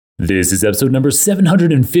This is episode number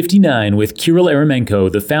 759 with Kirill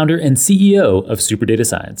Eremenko, the founder and CEO of Super Data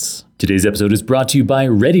Science. Today's episode is brought to you by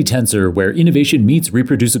ReadyTensor, where innovation meets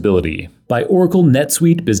reproducibility, by Oracle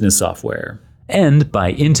NetSuite Business Software, and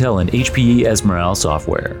by Intel and HPE Esmeralda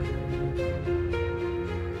Software.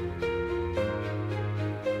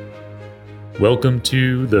 Welcome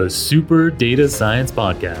to the Super Data Science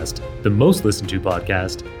Podcast, the most listened to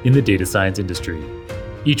podcast in the data science industry.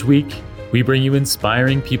 Each week, we bring you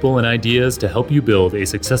inspiring people and ideas to help you build a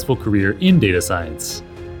successful career in data science.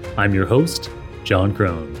 I'm your host, John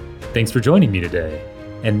Crone. Thanks for joining me today.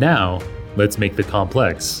 And now, let's make the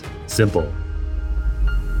complex simple.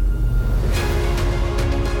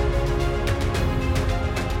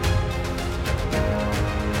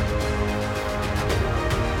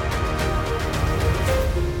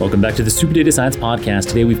 Welcome back to the Super Data Science Podcast.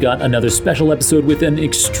 Today we've got another special episode with an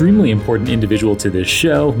extremely important individual to this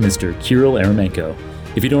show, Mr. Kirill Eremenko.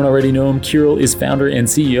 If you don't already know him, Kirill is founder and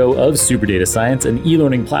CEO of Super Data Science, an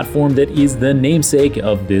e-learning platform that is the namesake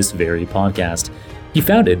of this very podcast. He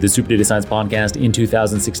founded the Super Data Science Podcast in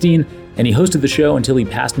 2016, and he hosted the show until he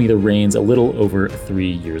passed me the reins a little over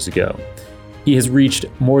 3 years ago. He has reached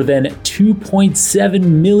more than 2.7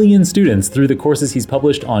 million students through the courses he's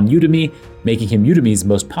published on Udemy, making him Udemy's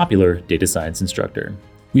most popular data science instructor.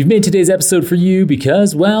 We've made today's episode for you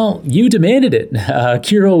because, well, you demanded it.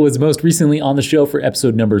 Kirill was most recently on the show for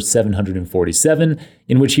episode number 747,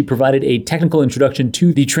 in which he provided a technical introduction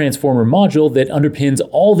to the transformer module that underpins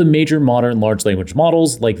all the major modern large language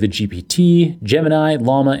models like the GPT, Gemini,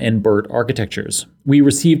 Llama, and BERT architectures. We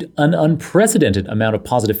received an unprecedented amount of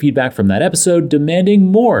positive feedback from that episode, demanding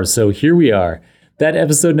more, so here we are. That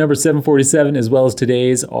episode number 747, as well as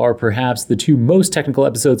today's, are perhaps the two most technical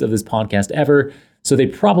episodes of this podcast ever, so they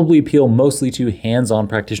probably appeal mostly to hands-on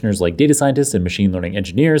practitioners like data scientists and machine learning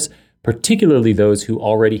engineers, particularly those who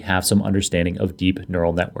already have some understanding of deep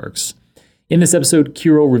neural networks. In this episode,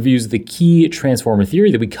 Kirill reviews the key transformer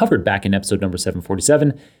theory that we covered back in episode number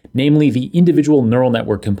 747, namely the individual neural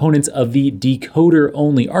network components of the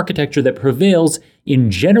decoder-only architecture that prevails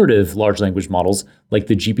in generative large language models like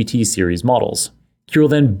the GPT series models. Kirill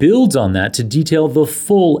then builds on that to detail the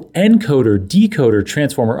full encoder-decoder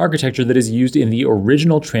transformer architecture that is used in the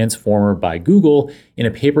original transformer by Google in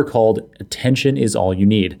a paper called Attention is All You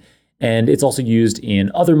Need. And it's also used in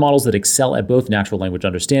other models that excel at both natural language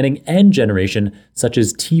understanding and generation, such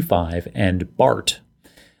as T5 and BART.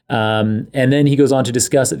 And then he goes on to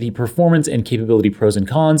discuss the performance and capability pros and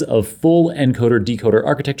cons of full encoder-decoder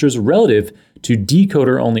architectures relative to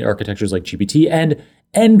decoder-only architectures like GPT and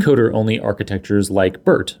encoder-only architectures like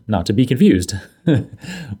BERT, not to be confused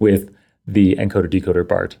with the encoder-decoder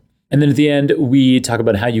BART. And then at the end, we talk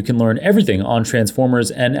about how you can learn everything on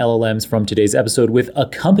transformers and LLMs from today's episode with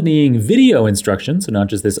accompanying video instructions, so not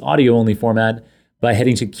just this audio-only format, by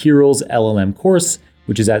heading to Kirill's LLM course,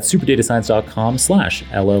 which is at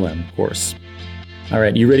superdatascience.com/LLM course. All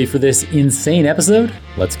right, you ready for this insane episode?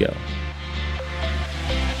 Let's go.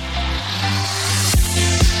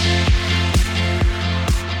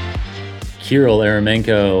 Kirill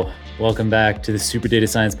Eremenko, welcome back to the Super Data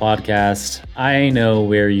Science Podcast. I know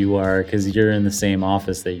where you are because you're in the same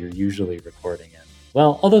office that you're usually recording in.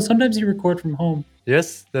 Well, although sometimes you record from home.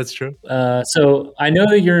 Yes, that's true. So I know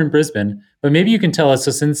that you're in Brisbane, but maybe you can tell us,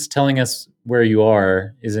 so since telling us where you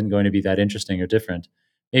are isn't going to be that interesting or different,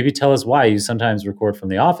 maybe tell us why you sometimes record from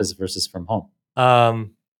the office versus from home. Well,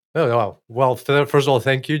 first of all,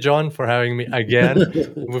 thank you, John, for having me again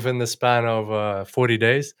within the span of 40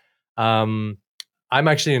 days. I'm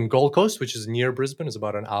actually in Gold Coast, which is near Brisbane. It's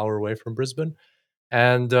about an hour away from Brisbane.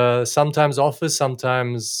 And sometimes office,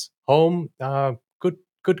 sometimes home.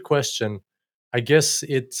 Good question. I guess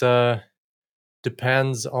it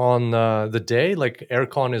depends on the day. Like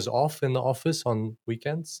aircon is off in the office on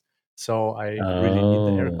weekends. So I really need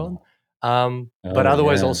the aircon. But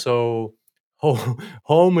otherwise also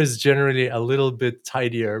home is generally a little bit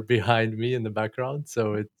tidier behind me in the background.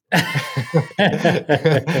 So it's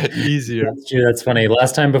easier. That's true. That's funny.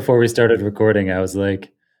 Last time before we started recording, I was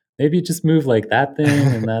like, maybe just move like that thing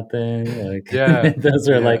and that thing. Like, Yeah, those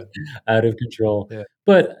are like out of control. Yeah.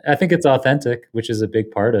 But I think it's authentic, which is a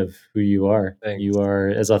big part of who you are. Thanks. You are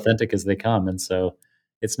as authentic as they come. And so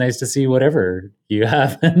it's nice to see whatever you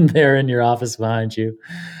have there in your office behind you.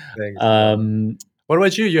 Thanks. What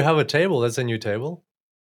about you? You have a table. That's a new table.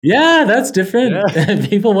 Yeah, that's different. Yeah.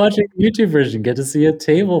 People watching the YouTube version get to see a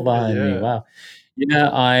table behind me. Wow.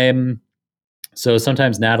 Yeah, so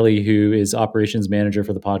sometimes Natalie, who is operations manager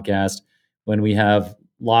for the podcast, when we have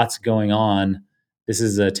lots going on, this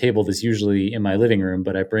is a table that's usually in my living room,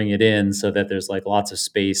 but I bring it in so that there's like lots of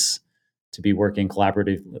space to be working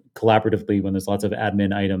collaboratively when there's lots of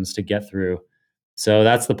admin items to get through. So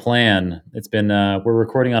that's the plan. It's been we're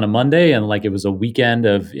recording on a Monday, and like it was a weekend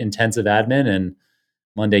of intensive admin, and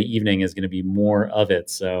Monday evening is going to be more of it.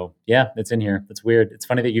 So yeah, it's in here. It's weird. It's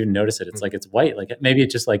funny that you even notice it. It's like it's white. Like maybe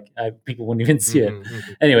it's just like people wouldn't even see it.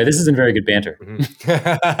 Anyway, this isn't very good banter.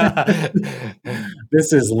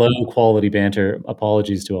 This is low quality banter.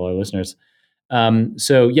 Apologies to all our listeners.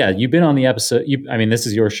 So yeah, you've been on the episode. I mean, this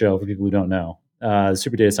is your show for people who don't know. The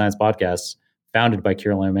Super Data Science Podcast, founded by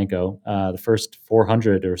Kirill and Eremenko. The first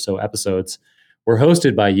 400 or so episodes were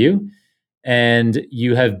hosted by you, and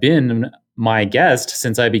you have been my guest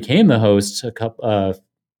since I became the host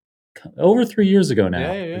over 3 years ago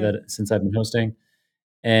now. Since I've been hosting,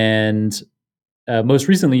 and most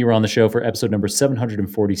recently you were on the show for episode number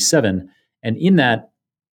 747, and in that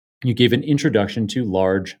you gave an introduction to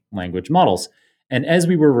large language models. And as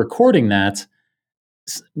we were recording that,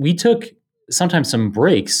 we took sometimes some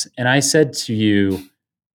breaks, and I said to you,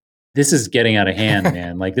 "This is getting out of hand,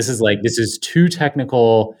 man. This is too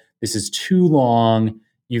technical. This is too long.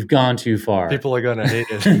 You've gone too far." People are gonna hate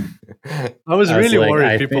it. I was really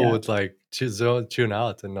worried people would tune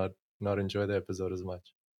out and not enjoy the episode as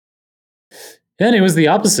much. And it was the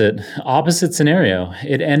opposite scenario.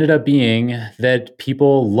 It ended up being that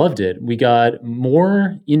people loved it. We got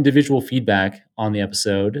more individual feedback on the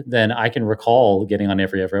episode than I can recall getting on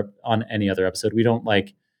any other episode. We don't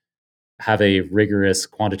have a rigorous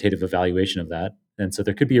quantitative evaluation of that, and so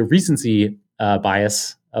there could be a recency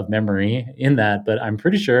bias of memory in that. But I'm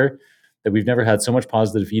pretty sure that we've never had so much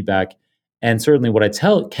positive feedback. And certainly, what I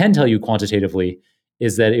can tell you quantitatively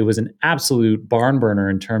is that it was an absolute barn burner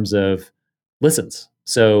in terms of listens.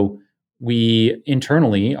 So we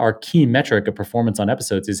internally, our key metric of performance on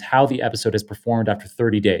episodes is how the episode has performed after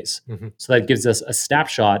 30 days. Mm-hmm. So that gives us a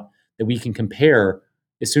snapshot that we can compare.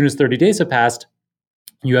 As soon as 30 days have passed,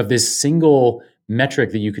 you have this single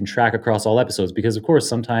metric that you can track across all episodes, because of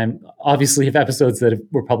course, obviously if episodes that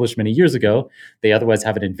were published many years ago, they otherwise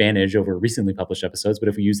have an advantage over recently published episodes. But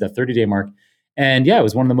if we use that 30-day mark, and yeah, it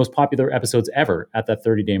was one of the most popular episodes ever at that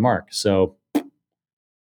 30-day mark. So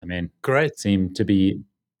I mean, great. Seemed to be,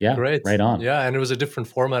 great. Right on. Yeah, and it was a different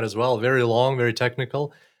format as well. Very long, very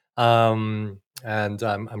technical, and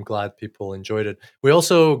I'm glad people enjoyed it. We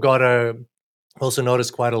also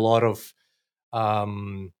noticed quite a lot of.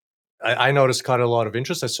 I noticed quite a lot of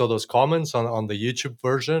interest. I saw those comments on the YouTube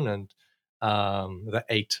version, and the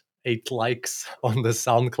eight likes on the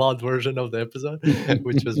SoundCloud version of the episode,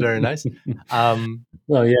 which was very nice.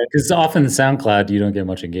 Well, yeah, because often SoundCloud you don't get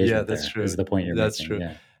much engagement. Yeah, that's true. Is the point you're making? True.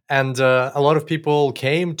 Yeah. And a lot of people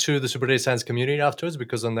came to the Super Data Science community afterwards,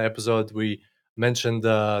 because on the episode we mentioned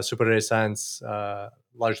the Super Data Science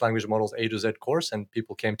Large Language Models A to Z course, and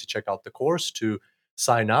people came to check out the course to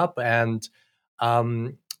sign up. And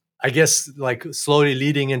I guess slowly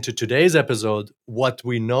leading into today's episode, what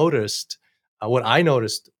I noticed,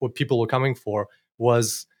 what people were coming for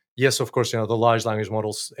was, yes, of course, the Large Language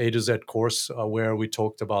Models A to Z course, where we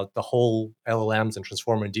talked about the whole LLMs and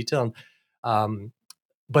transformer in detail.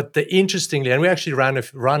 But interestingly, and we actually ran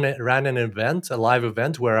an event, a live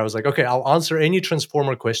event, where I was like, okay, I'll answer any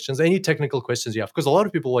transformer questions, any technical questions you have, because a lot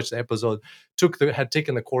of people watched the episode, had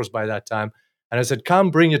taken the course by that time, and I said,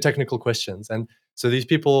 come bring your technical questions. And so these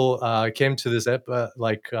people came to this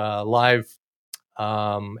live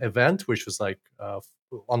event, which was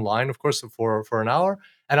online, of course, for an hour,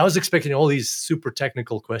 and I was expecting all these super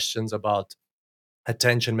technical questions about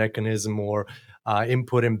attention mechanism or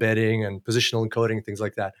input embedding and positional encoding, things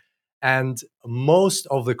like that. And most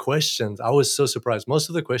of the questions, I was so surprised. Most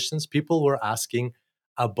of the questions people were asking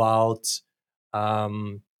about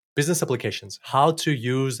business applications, how to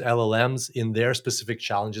use LLMs in their specific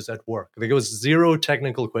challenges at work. There was zero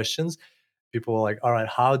technical questions. People were like, all right,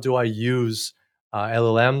 how do I use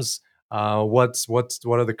LLMs? What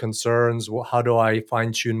are the concerns? How do I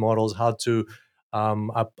fine tune models? How to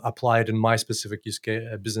apply it in my specific use case,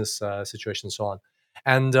 business situation, and so on.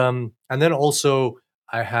 And then also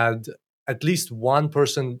I had at least one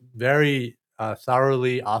person very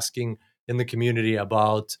thoroughly asking in the community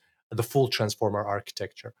about the full transformer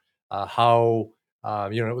architecture. How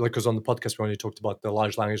because on the podcast we only talked about the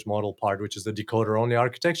large language model part, which is the decoder only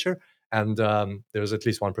architecture. And there was at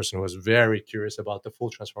least one person who was very curious about the full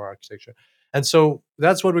transformer architecture. And so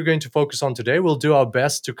that's what we're going to focus on today. We'll do our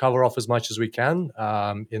best to cover off as much as we can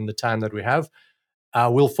in the time that we have.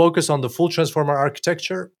 We'll focus on the full transformer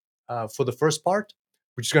architecture for the first part,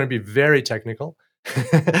 which is going to be very technical.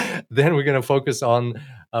 Then we're going to focus on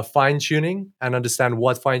fine-tuning and understand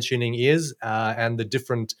what fine-tuning is and the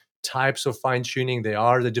different types of fine-tuning they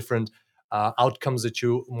are, the different outcomes that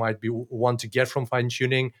you might want to get from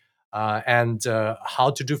fine-tuning, and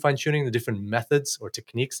how to do fine-tuning, the different methods or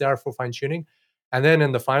techniques there are for fine-tuning. And then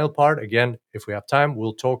in the final part, again, if we have time,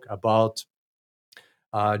 we'll talk about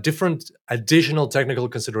different additional technical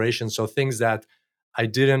considerations. So things that I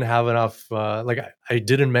didn't have enough, I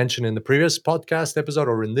didn't mention in the previous podcast episode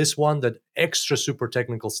or in this one, that extra super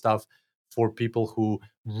technical stuff for people who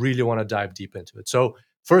really want to dive deep into it. So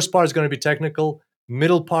first part is going to be technical.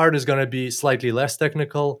 Middle part is going to be slightly less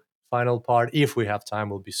technical. Final part, if we have time,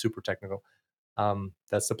 will be super technical.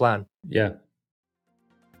 That's the plan. Yeah.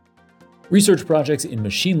 Research projects in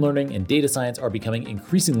machine learning and data science are becoming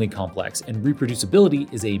increasingly complex, and reproducibility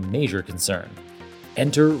is a major concern.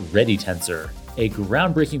 Enter ReadyTensor, a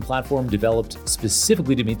groundbreaking platform developed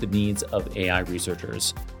specifically to meet the needs of AI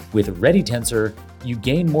researchers. With ReadyTensor, you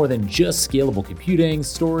gain more than just scalable computing,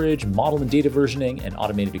 storage, model and data versioning, and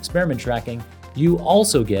automated experiment tracking. You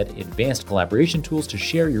also get advanced collaboration tools to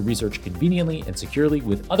share your research conveniently and securely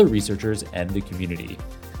with other researchers and the community.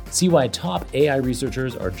 See why top AI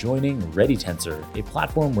researchers are joining ReadyTensor, a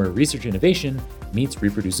platform where research innovation meets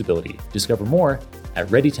reproducibility. Discover more at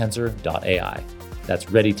readytensor.ai. That's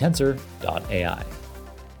readytensor.ai.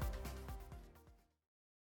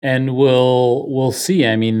 And we'll see.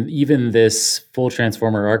 I mean, even this full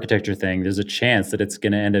transformer architecture thing, there's a chance that it's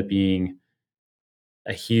going to end up being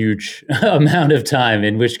a huge amount of time,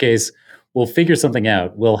 in which case we'll figure something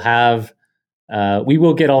out. We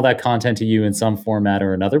will get all that content to you in some format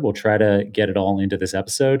or another. We'll try to get it all into this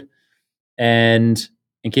episode. And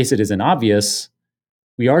in case it isn't obvious,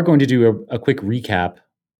 we are going to do a quick recap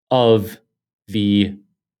of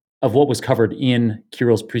what was covered in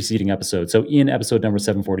Kirill's preceding episode. So in episode number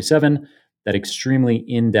 747, that extremely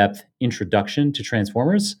in-depth introduction to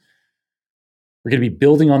transformers, we're going to be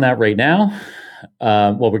building on that right now.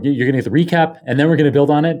 You're going to get the recap, and then we're going to build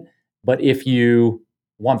on it. But if you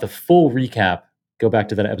want the full recap, go back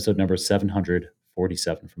to that episode number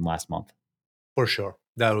 747 from last month. For sure,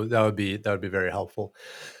 that would be very helpful.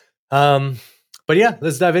 But yeah,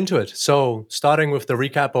 let's dive into it. So starting with the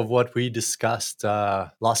recap of what we discussed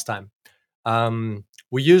last time,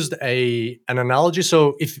 we used an analogy.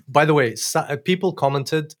 So by the way, people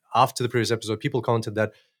commented after the previous episode, people commented that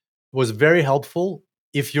it was very helpful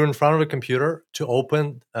if you're in front of a computer to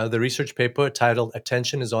open the research paper titled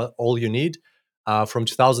 "Attention is All You Need" from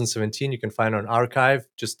 2017. You can find it on arXiv.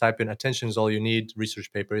 Just type in "Attention is All You Need"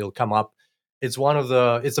 research paper. It'll come up. It's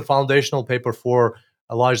it's a foundational paper for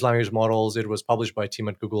large language models. It was published by a team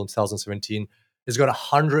at Google in 2017. It's got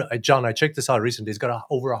 100. John, I checked this out recently. It's got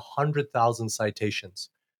over 100,000 citations.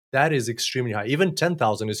 That is extremely high. Even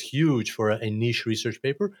 10,000 is huge for a niche research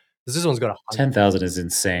paper. This one's got 10,000 is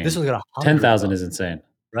insane. This one's got 10,000 is insane.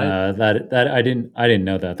 Right? That I didn't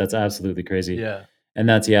know that. That's absolutely crazy. Yeah. And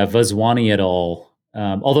that's Vaswani et al.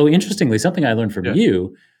 Although interestingly, something I learned from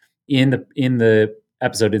you in the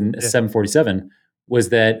episode in 747 was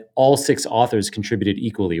that all 6 authors contributed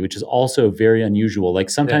equally, which is also very unusual. Like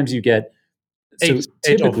sometimes you get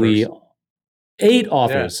typically 8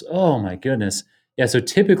 authors. Yeah. Oh my goodness. Yeah. So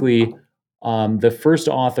typically the first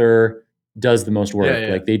author does the most work.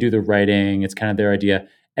 Like they do the writing. It's kind of their idea.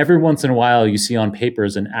 Every once in a while you see on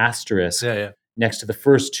papers an asterisk next to the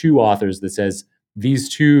first 2 authors that says these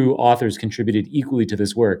 2 authors contributed equally to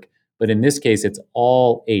this work. But in this case, it's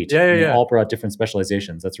all 8. They all brought different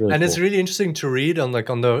specializations. That's really cool. It's really interesting to read on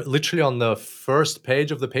the first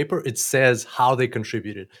page of the paper. It says how they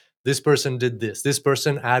contributed. This person did this. This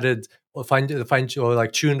person added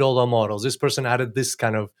tuned all the models. This person added this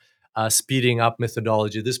kind of speeding up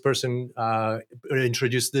methodology. This person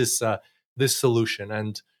introduced this solution,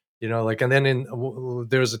 and and then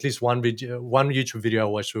there's at least one YouTube video I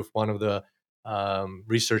watched with one of the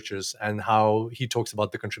researchers, and how he talks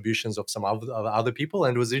about the contributions of some of other people,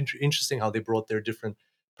 and it was interesting how they brought their different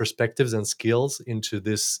perspectives and skills into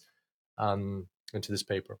this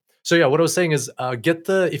paper. So yeah, what I was saying is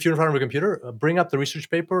if you're in front of a computer, bring up the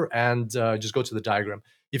research paper and just go to the diagram.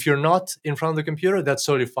 If you're not in front of the computer, that's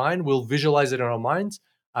totally fine. We'll visualize it in our minds,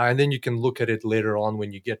 and then you can look at it later on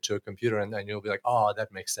when you get to a computer, and you'll be like, oh,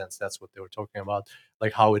 that makes sense. That's what they were talking about,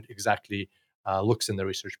 like how it exactly looks in the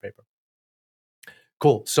research paper.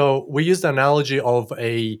 Cool. So we used the analogy of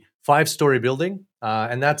a 5-story building,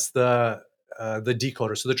 and that's the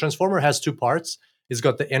decoder. So the transformer has 2 parts. It's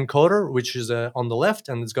got the encoder, which is on the left,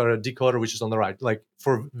 and it's got a decoder, which is on the right, like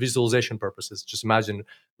for visualization purposes. Just imagine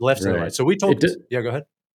left and right. So we talked. Go ahead.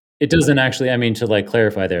 It doesn't actually, to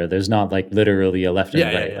clarify there's not literally a left and a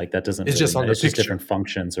right. Like that doesn't. It's just on the picture. Just different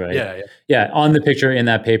functions, right? Yeah, on the picture in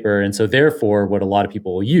that paper. And so therefore, what a lot of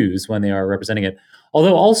people will use when they are representing it.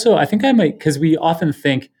 Although also, I think I might, because we often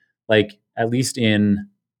think at least in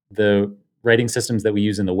the writing systems that we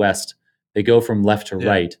use in the West, they go from left to Yeah.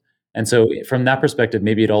 right. And so, from that perspective,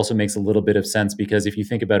 maybe it also makes a little bit of sense because if you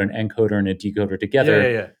think about an encoder and a decoder Yeah, yeah,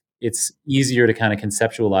 together, yeah. it's easier to kind of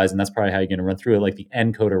conceptualize, and that's probably how you're going to run through it, like the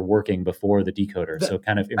encoder working before the decoder. That, So,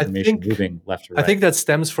 kind of I information think moving left to I right. think that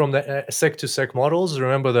stems from the sec-to-sec models.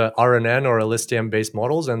 Remember the RNN or LSTM-based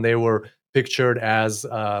models, and they were pictured as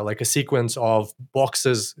like a sequence of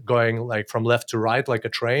boxes going like from left to right, like a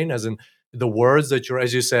train. As in the words that you're,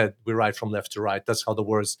 as you said, we write from left to right. That's how the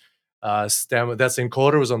words stem. That's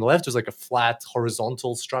encoder was on the left. It was like a flat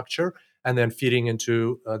horizontal structure, and then feeding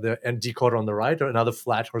into the and decoder on the right, or another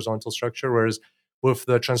flat horizontal structure. Whereas with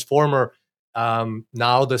the transformer,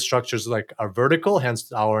 now the structures like are vertical,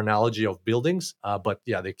 hence our analogy of buildings. But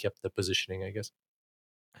yeah, they kept the positioning, I guess.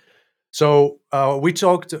 So we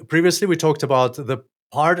talked previously. We talked about the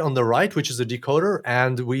part on the right, which is a decoder,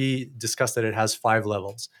 and we discussed that it has 5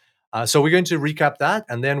 levels. So we're going to recap that,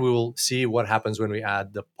 and then we will see what happens when we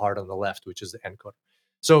add the part on the left, which is the encoder.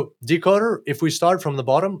 So decoder, if we start from the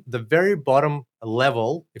bottom, the very bottom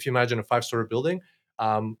level, if you imagine a 5-story building,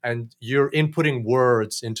 and you're inputting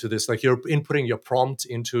words into this, like you're inputting your prompt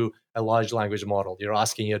into a large language model. You're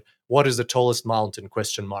asking it, "What is the tallest mountain?"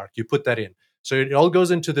 Question mark. You put that in. So it all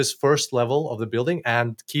goes into this first level of the building,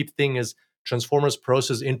 and key thing is transformers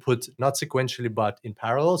process input not sequentially but in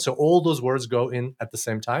parallel. So all those words go in at the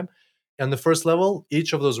same time. And the first level,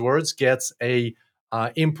 each of those words gets a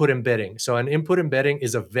input embedding. So an input embedding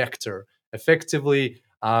is a vector. Effectively,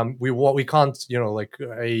 we can't like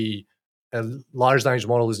a large language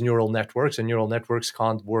model is neural networks, and neural networks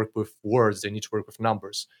can't work with words; they need to work with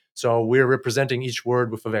numbers. So we're representing each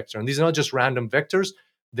word with a vector, and these are not just random vectors.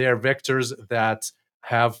 They are vectors that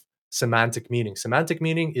have semantic meaning. Semantic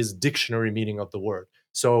meaning is dictionary meaning of the word.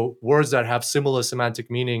 So words that have similar semantic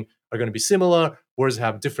meaning are going to be similar. Words that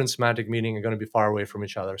have different semantic meaning are going to be far away from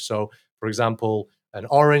each other. So, for example, an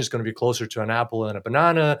orange is going to be closer to an apple and a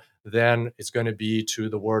banana than it's going to be to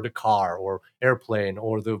the word car or airplane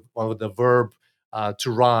or the verb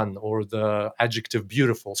to run or the adjective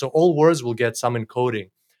beautiful. So all words will get some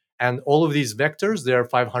encoding. And all of these vectors, they're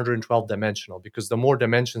 512 dimensional because the more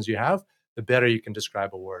dimensions you have, the better you can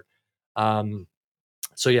describe a word.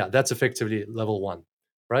 So yeah, that's effectively level 1,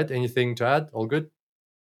 right? Anything to add? All good?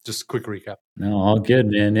 Just quick recap. No, all good,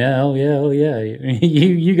 man. Yeah, oh yeah, oh yeah.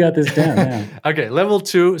 You got this down. Yeah. Okay, level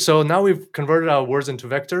 2. So now we've converted our words into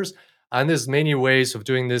vectors, and there's many ways of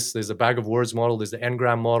doing this. There's a bag of words model, there's the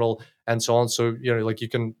n-gram model, and so on. So like you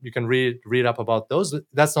can read up about those.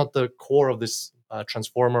 That's not the core of this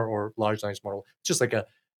transformer or large language model. It's just like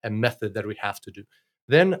a method that we have to do.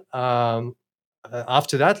 Then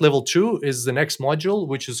after that, level 2 is the next module,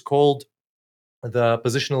 which is called the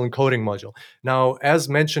positional encoding module. Now, as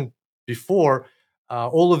mentioned before,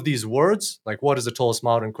 all of these words, like what is the tallest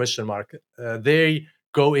mountain question mark, they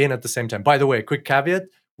go in at the same time. By the way, quick caveat: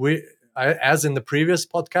 as in the previous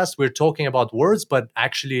podcast, we're talking about words, but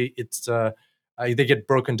actually, it's they get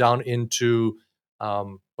broken down into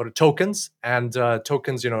what are tokens, and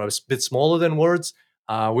tokens, are a bit smaller than words.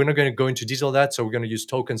 We're not going to go into detail of that, so we're going to use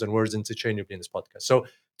tokens and words interchangeably in this podcast. So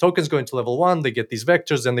tokens go into level 1, they get these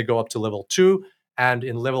vectors, then they go up to level 2. And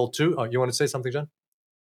in level 2, you want to say something, John?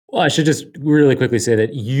 Well, I should just really quickly say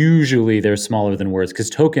that usually they're smaller than words because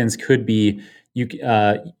tokens could be you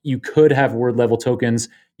could have word level tokens,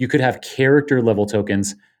 you could have character level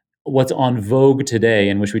tokens. What's on vogue today,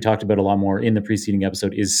 and which we talked about a lot more in the preceding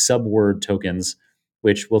episode, is subword tokens,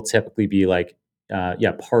 which will typically be like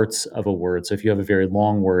parts of a word. So if you have a very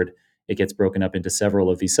long word, it gets broken up into several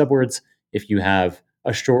of these subwords. If you have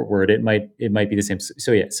a short word, it might be the same.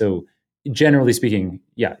 So yeah, so generally speaking,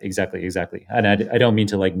 yeah, exactly. And I don't mean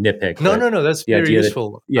to like nitpick, No, but no, no. That's the very idea that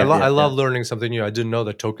useful. yeah, I yeah, yeah. love learning something new. I didn't know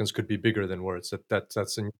that tokens could be bigger than words.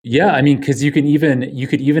 That's in, Yeah, I mean, because you could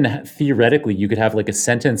even theoretically you could have like a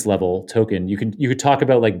sentence level token. You could talk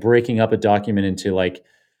about like breaking up a document into like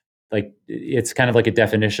it's kind of like a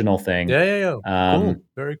definitional thing. yeah, yeah, yeah. Um, Cool.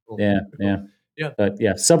 Very cool. yeah, Very cool. yeah, Yeah. but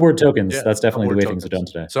yeah, subword tokens. Yeah, That's definitely the subword way things are done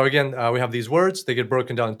tokens. today. So again, we have these words. They get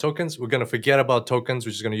broken down in tokens. We're going to forget about tokens.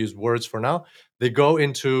 We're just going to use words for now. They go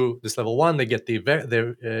into this level 1. They get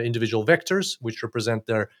their individual vectors, which represent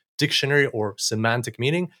their dictionary or semantic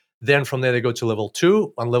meaning. Then from there, they go to level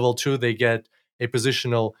 2. On level 2, they get a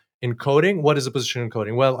positional encoding. What is a positional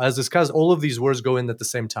encoding? Well, as discussed, all of these words go in at the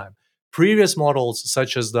same time. Previous models,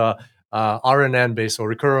 such as the RNN-based or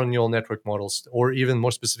recurrent neural network models, or even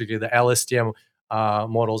more specifically the LSTM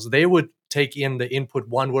models, they would take in the input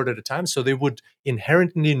one word at a time. So they would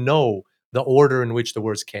inherently know the order in which the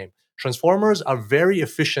words came. Transformers are very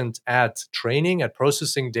efficient at training, at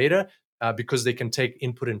processing data because they can take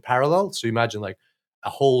input in parallel. So imagine like a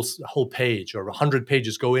whole page or 100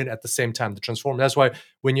 pages go in at the same time. The transformer. That's why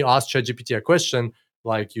when you ask ChatGPT a question,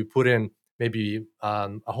 like you put in maybe a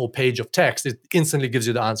whole page of text, it instantly gives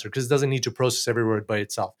you the answer because it doesn't need to process every word by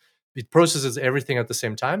itself. It processes everything at the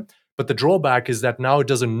same time. But the drawback is that now it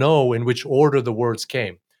doesn't know in which order the words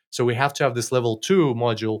came. So we have to have this level 2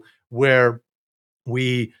 module where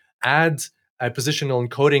we add a positional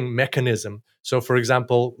encoding mechanism. So, for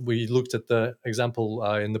example, we looked at the example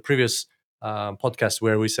in the previous podcast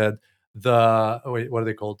where we said what are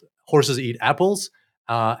they called? Horses eat apples.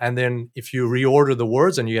 And then if you reorder the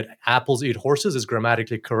words and you get apples eat horses, is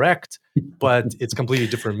grammatically correct, but it's completely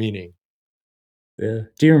different meaning. Yeah.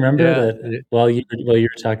 Do you remember Yeah. that while you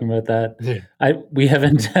were talking about that? Yeah. We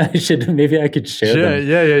haven't. Maybe I could share Yeah.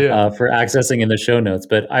 them Yeah. for accessing in the show notes.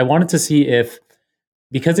 But I wanted to see if,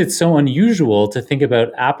 because it's so unusual to think about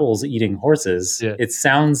apples eating horses, Yeah. it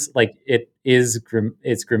sounds like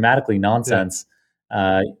it's grammatically Yeah. nonsense.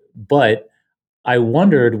 But I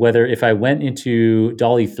wondered whether if I went into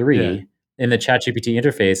Dolly Yeah. 3 in the ChatGPT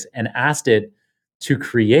interface and asked it to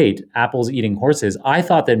create apples eating horses, I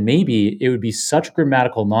thought that maybe it would be such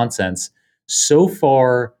grammatical nonsense so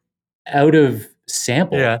far out of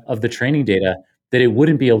sample Yeah. of the training data that it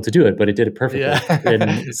wouldn't be able to do it, but it did it perfectly. Yeah.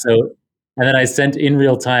 And then I sent in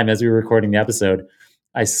real time as we were recording the episode,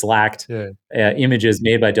 I slacked Yeah. images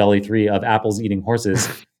made by Dolly 3 of apples eating horses.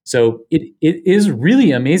 So it is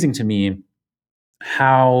really amazing to me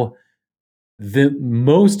how the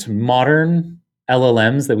most modern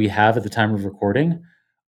LLMs that we have at the time of recording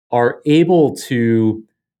are able to,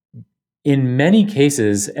 in many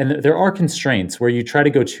cases, and there are constraints where you try to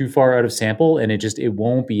go too far out of sample and it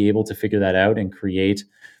won't be able to figure that out and create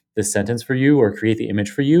the sentence for you or create the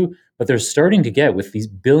image for you. But they're starting to get, with these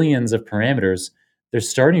billions of parameters, they're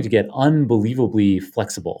starting to get unbelievably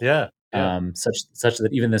flexible. Yeah. Yeah. Such that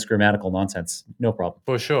even this grammatical nonsense, no problem.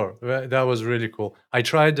 For sure. That was really cool. I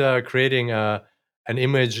tried creating an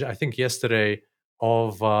image, I think yesterday,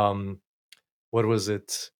 of what was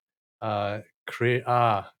it? Create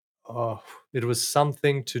oh, it was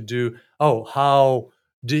something to do. Oh, how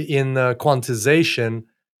in quantization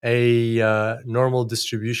a normal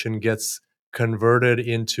distribution gets converted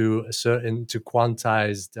into into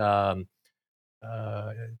quantized.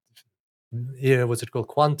 Uh, yeah, what's it called?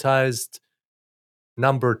 Quantized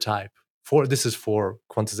number type. This is for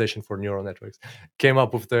quantization for neural networks. Came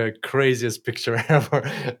up with the craziest picture ever.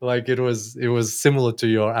 Like it was similar to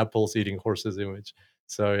your apples eating horses image.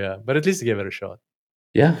 So yeah, but at least you gave it a shot.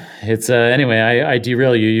 Yeah, it's anyway. I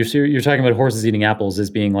derail you. You're talking about horses eating apples as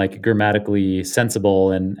being like grammatically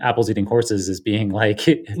sensible, and apples eating horses as being like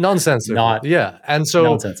Nonsensical. not Yeah, and so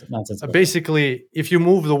nonsensical. basically, if you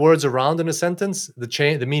move the words around in a sentence,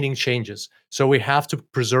 the meaning changes. So we have to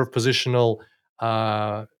preserve positional.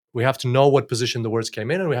 Uh, we have to know what position the words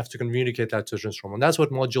came in, and we have to communicate that to the transformer. And that's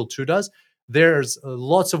what Module 2 does. There's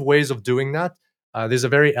lots of ways of doing that. There's a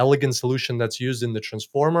very elegant solution that's used in the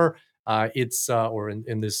transformer. It's or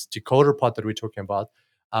in this decoder pod that we're talking about.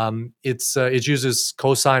 It uses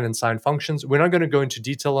cosine and sine functions. We're not going to go into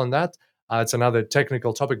detail on that. It's another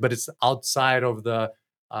technical topic, but it's outside of the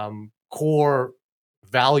core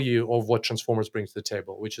value of what transformers bring to the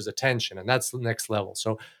table, which is attention, and that's the next level.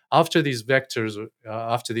 So after these vectors,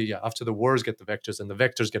 after the words get the vectors and the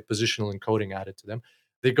vectors get positional encoding added to them,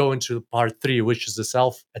 they go into part 3, which is the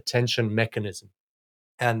self-attention mechanism.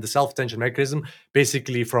 And the self-attention mechanism,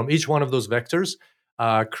 basically, from each one of those vectors,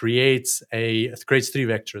 creates 3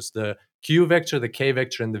 vectors: the Q vector, the K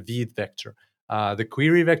vector, and the V vector. The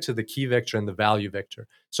query vector, the key vector, and the value vector.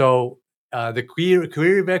 So the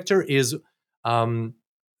query vector is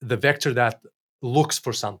the vector that looks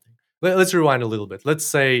for something. Let's rewind a little bit. Let's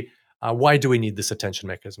say, why do we need this attention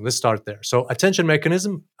mechanism? Let's start there. So attention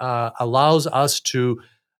mechanism allows us to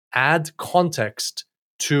add context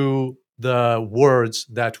to the words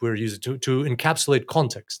that we're using to encapsulate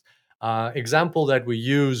context. Example that we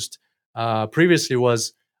used previously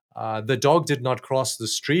was the dog did not cross the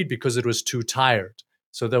street because it was too tired.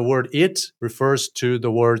 So the word "it" refers to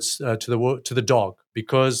the words to the dog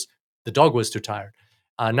because the dog was too tired.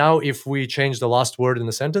 Now, if we change the last word in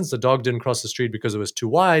the sentence, the dog didn't cross the street because it was too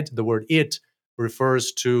wide. The word "it"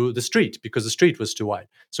 refers to the street because the street was too wide.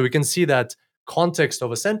 So we can see that context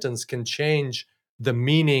of a sentence can change the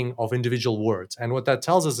meaning of individual words. And what that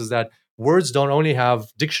tells us is that words don't only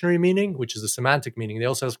have dictionary meaning, which is the semantic meaning, they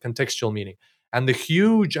also have contextual meaning. And the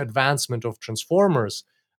huge advancement of transformers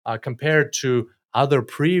compared to other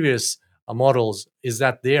previous models is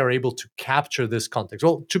that they are able to capture this context.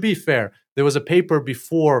 Well, to be fair, there was a paper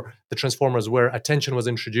before the transformers where attention was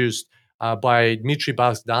introduced by Dmitry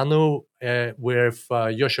Bagdanu, with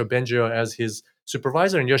Yoshua Bengio as his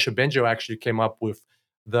supervisor. And Yoshua Bengio actually came up with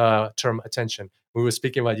the term attention. We were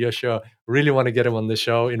speaking about Yoshua, really want to get him on the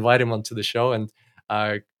show, invite him onto the show. And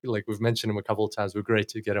like we've mentioned him a couple of times, we're great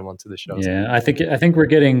to get him onto the show. Yeah, I think we're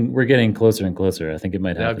getting closer and closer. I think it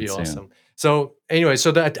might That'd happen be soon. awesome. So anyway,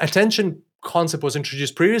 so the attention concept was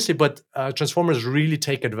introduced previously, but transformers really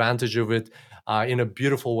take advantage of it in a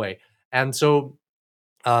beautiful way. And so,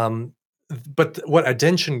 but what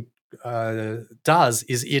attention does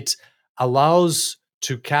is it allows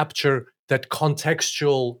to capture that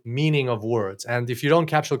contextual meaning of words. And if you don't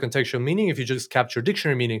capture contextual meaning, if you just capture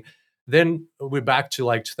dictionary meaning, then we're back to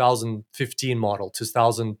like 2015 model,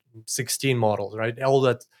 2016 models, right? All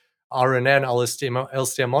that RNN,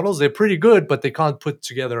 LSTM models, they're pretty good, but they can't put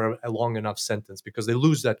together a long enough sentence because they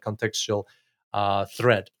lose that contextual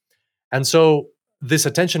thread. And so this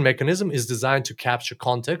attention mechanism is designed to capture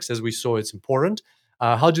context. As we saw, it's important.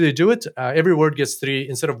 How do they do it? Every word gets three,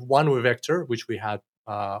 instead of one vector, which we had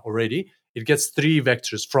already, it gets three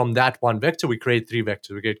vectors. From that one vector, we create three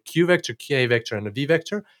vectors. We get Q vector, K vector, and a V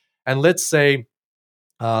vector. And let's say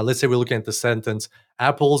we're looking at the sentence,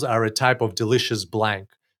 apples are a type of delicious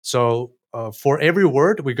blank. So for every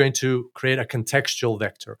word, we're going to create a contextual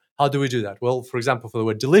vector. How do we do that? Well, for example, for the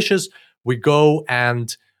word delicious, we go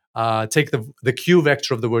and take the Q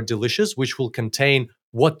vector of the word delicious, which will contain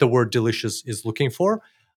what the word delicious is looking for.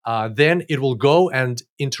 Then it will go and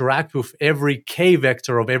interact with every K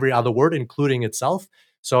vector of every other word, including itself.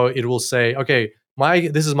 So it will say, okay,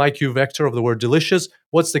 this is my Q vector of the word delicious.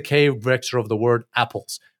 What's the K vector of the word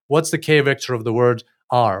apples? What's the K vector of the word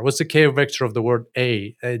R? What's the K vector of the word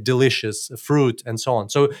delicious, fruit, and so on?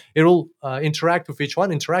 So it will interact with each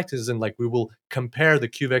one. Interact is in like we will compare the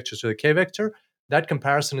Q vector to the K vector. That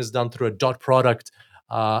comparison is done through a dot product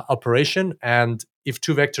operation. And if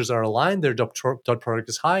two vectors are aligned, their dot product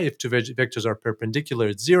is high. If two vectors are perpendicular,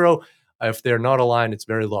 it's 0. If they're not aligned, it's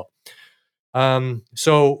very low.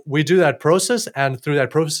 So we do that process, and through that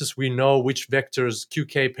process, we know which vectors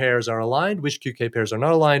QK pairs are aligned, which QK pairs are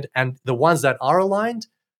not aligned, and the ones that are aligned,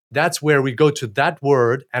 that's where we go to that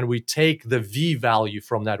word and we take the V value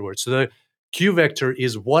from that word. So the Q vector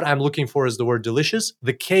is what I'm looking for as the word delicious.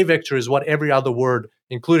 The K vector is what every other word,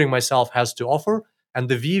 including myself, has to offer. And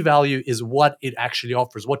the V value is what it actually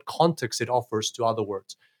offers, what context it offers to other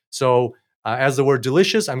words. So as the word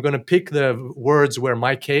delicious, I'm going to pick the words where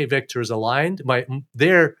my K vector is aligned,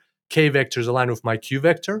 their K vector is aligned with my Q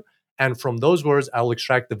vector. And from those words, I'll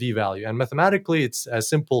extract the V value. And mathematically, it's a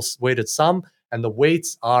simple weighted sum. And the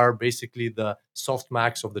weights are basically the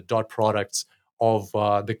softmax of the dot products of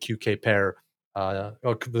the QK pair,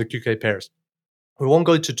 or the QK pairs. We won't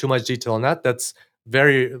go into too much detail on that. That's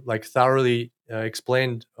very thoroughly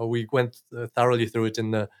explained. We went thoroughly through it in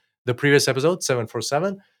the previous episode,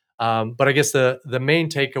 747. But I guess the main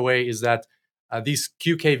takeaway is that these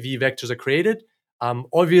QKV vectors are created.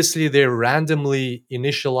 Obviously, they're randomly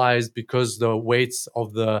initialized because the weights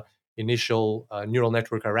of the initial neural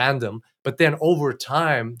network are random. But then over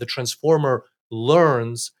time, the transformer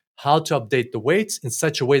learns how to update the weights in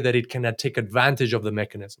such a way that it can take advantage of the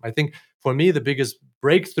mechanism. I think for me, the biggest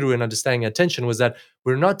breakthrough in understanding attention was that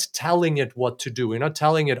we're not telling it what to do. We're not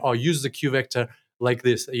telling it, oh, use the Q vector like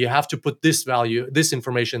this. You have to put this value, this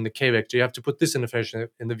information in the K vector. You have to put this information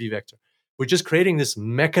in the V vector. We're just creating this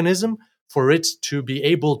mechanism for it to be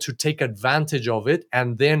able to take advantage of it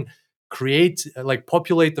and then create,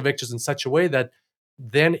 populate the vectors in such a way that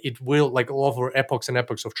then it will, over epochs and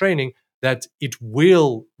epochs of training, that it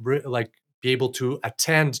will be able to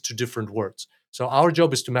attend to different words. So our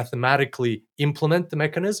job is to mathematically implement the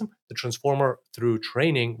mechanism. The transformer, through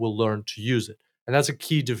training, will learn to use it. And that's a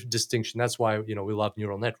key distinction. That's why we love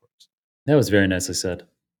neural networks. That was very nicely said.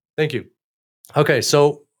 Thank you. Okay,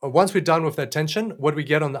 so once we're done with attention, what we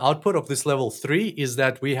get on the output of this level 3 is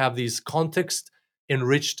that we have these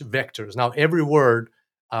context-enriched vectors. Now, every word,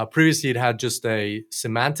 previously it had just a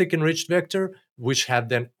semantic-enriched vector, which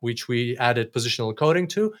we added positional encoding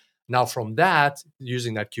to. Now, from that,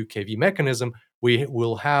 using that QKV mechanism, we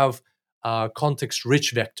will have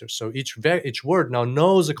context-rich vectors. So each word now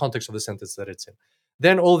knows the context of the sentence that it's in.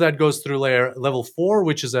 Then all that goes through level 4,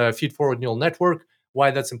 which is a feed-forward neural network.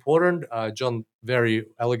 Why that's important, John very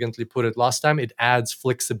elegantly put it last time. It adds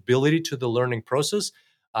flexibility to the learning process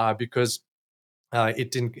because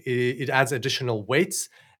it adds additional weights.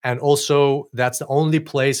 And also, that's the only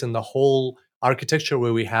place in the whole architecture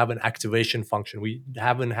where we have an activation function. We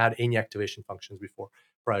haven't had any activation functions before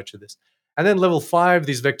prior to this. And then level 5,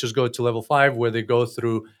 these vectors go to level 5, where they go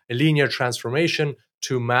through a linear transformation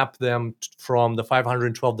to map them from the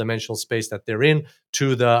 512 dimensional space that they're in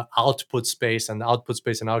to the output space. And the output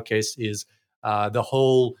space in our case is the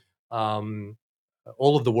whole,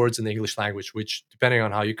 all of the words in the English language, which depending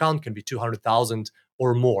on how you count can be 200,000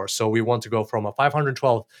 or more. So we want to go from a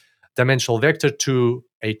 512 dimensional vector to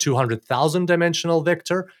a 200,000 dimensional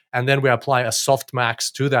vector. And then we apply a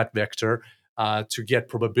softmax to that vector to get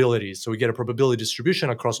probabilities. So we get a probability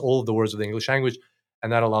distribution across all of the words of the English language,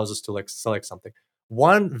 and that allows us to like select something.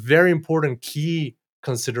 One very important key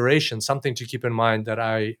consideration, something to keep in mind that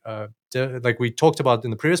like we talked about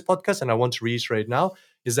in the previous podcast, and I want to reiterate now,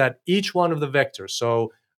 is that each one of the vectors,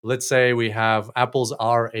 so let's say we have apples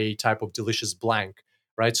are a type of delicious blank,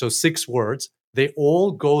 right? So 6 words, they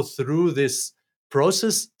all go through this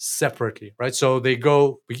process separately, right? So they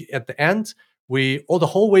go at the end, the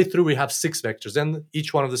whole way through we have 6 vectors, and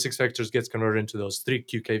each one of the 6 vectors gets converted into those 3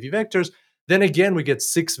 QKV vectors. Then again we get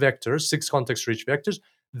 6 vectors, 6 context-rich vectors.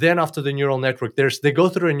 Then after the neural network, they go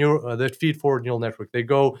through the feed-forward neural network. They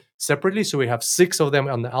go separately, so we have 6 of them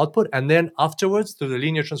on the output, and then afterwards through the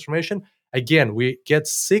linear transformation, again we get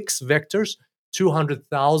 6 vectors,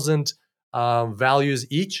 200,000 values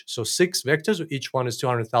each. So 6 vectors, each one is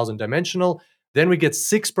 200,000 dimensional. Then we get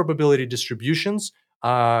 6 probability distributions,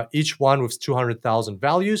 each one with 200,000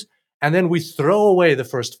 values. And then we throw away the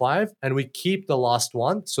first 5 and we keep the last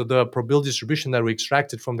one. So the probability distribution that we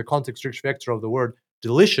extracted from the context-rich vector of the word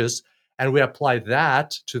delicious, and we apply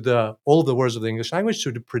that to all of the words of the English language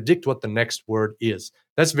to predict what the next word is.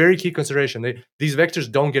 That's very key consideration. These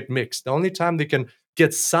vectors don't get mixed. The only time they can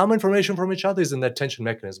get some information from each other is in the attention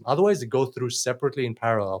mechanism. Otherwise, they go through separately in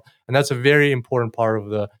parallel. And that's a very important part of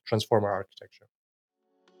the transformer architecture.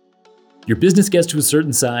 Your business gets to a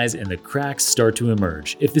certain size and the cracks start to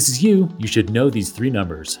emerge. If this is you, you should know these 3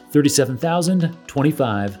 numbers: 37,000,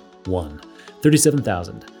 25, 1.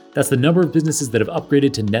 37,000. That's the number of businesses that have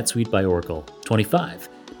upgraded to NetSuite by Oracle. 25.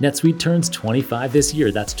 NetSuite turns 25 this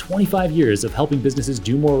year. That's 25 years of helping businesses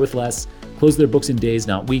do more with less, close their books in days,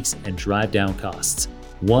 not weeks, and drive down costs.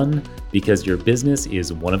 1, because your business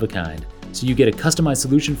is one of a kind. So you get a customized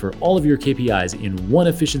solution for all of your KPIs in one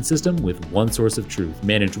efficient system with one source of truth.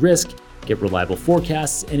 Manage risk, get reliable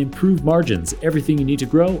forecasts, and improve margins. Everything you need to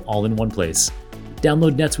grow all in one place.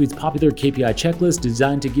 Download NetSuite's popular KPI checklist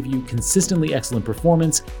designed to give you consistently excellent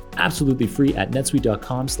performance, absolutely free at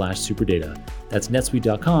netsuite.com/superdata. That's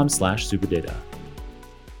netsuite.com/superdata.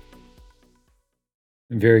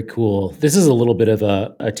 Very cool. This is a little bit of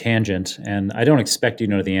a tangent, and I don't expect you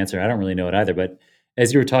to know the answer. I don't really know it either, but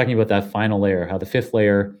as you were talking about that final layer, how the 5th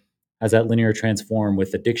layer has that linear transform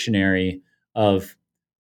with the dictionary of,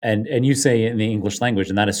 and you say in the English language,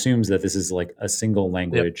 and that assumes that this is like a single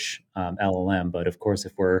language LLM. But of course,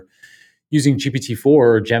 if we're using GPT-4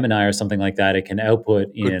 or Gemini or something like that, it can output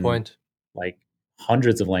in like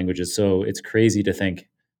hundreds of languages. So it's crazy to think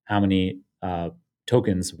how many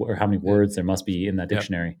tokens or how many words there must be in that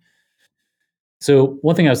dictionary. So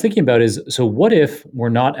one thing I was thinking about is, so what if we're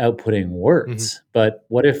not outputting words, but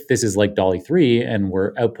what if this is like DALL-E 3 and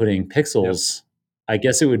we're outputting pixels? I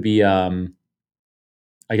guess it would be, I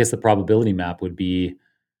guess the probability map would be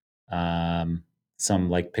some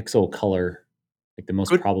like pixel color, like the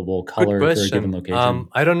most probable color for a given location.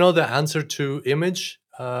 I don't know the answer to image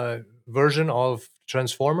version of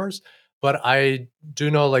transformers, but I do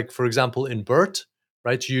know, like, for example, in BERT,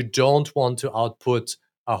 right, you don't want to output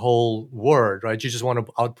a whole word, right? You just want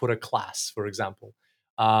to output a class, for example.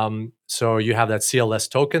 So you have that CLS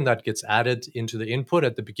token that gets added into the input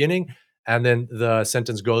at the beginning, and then the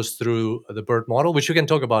sentence goes through the BERT model, which we can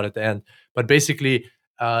talk about at the end. But basically,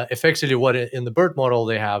 effectively, what in the BERT model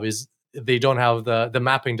they have is they don't have the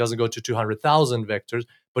mapping doesn't go to 200,000 vectors,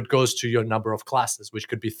 but goes to your number of classes, which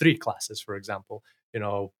could be 3 classes, for example.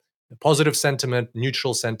 Positive sentiment,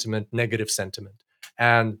 neutral sentiment, negative sentiment,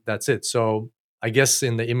 and that's it. So I guess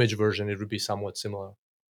in the image version, it would be somewhat similar.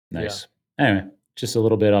 Nice. Yeah. Anyway, just a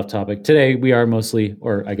little bit off topic. Today, we are mostly,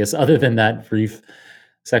 or I guess other than that brief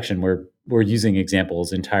section, we're using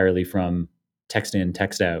examples entirely from text in,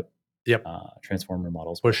 text out transformer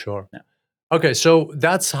models. For sure. Yeah. Okay, so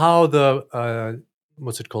that's how the,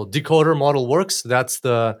 what's it called, decoder model works. That's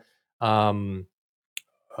the, LLMs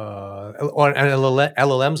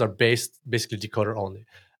are basically decoder only.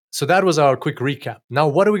 So that was our quick recap. Now,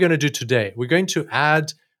 what are we going to do today? We're going to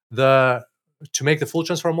add to make the full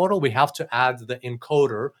transform model, we have to add the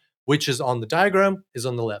encoder, which is on the diagram, is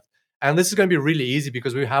on the left. And this is going to be really easy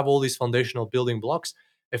because we have all these foundational building blocks.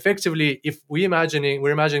 Effectively, if we're imagining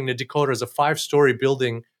the decoder as a 5-story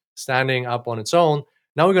building standing up on its own,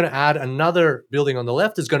 now we're going to add another building on the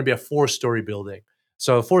left. It's going to be a 4-story building.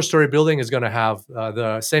 So 4-story building is going to have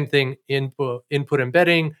the same thing: input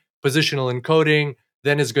embedding, positional encoding.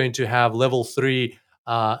 Then it's going to have level 3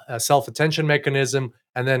 a self-attention mechanism,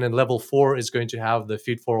 and then in level 4 is going to have the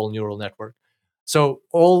feed-forward neural network. So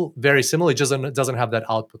all very similar. It doesn't have that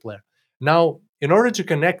output layer. Now, in order to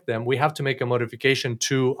connect them, we have to make a modification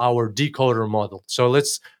to our decoder model. So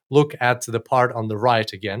let's look at the part on the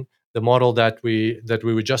right again, the model that we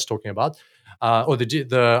were just talking about, or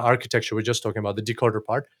the architecture we're just talking about, the decoder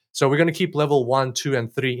part. So we're going to keep level 1, 2,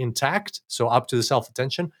 and 3 intact, so up to the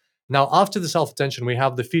self-attention. Now, after the self-attention, we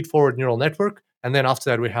have the feed-forward neural network, and then after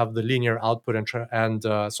that, we have the linear output and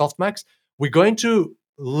softmax. We're going to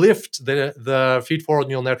lift the feed-forward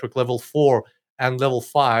neural network level 4 and level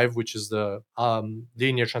 5, which is the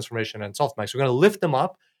linear transformation and softmax. We're going to lift them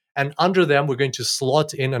up, and under them, we're going to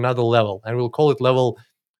slot in another level, and we'll call it level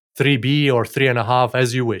 3B or 3.5,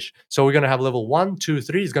 as you wish. So we're going to have level 1, 2,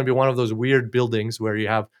 3. It's going to be one of those weird buildings where you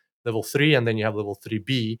have level 3, and then you have level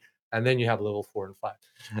 3B, and then you have level 4 and 5.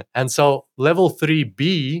 And so level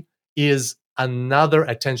 3B is another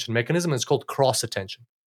attention mechanism. It's called cross attention.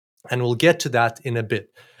 And we'll get to that in a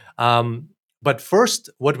bit. But first,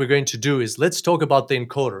 what we're going to do is let's talk about the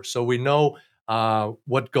encoder, so we know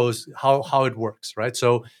what goes, how it works, right?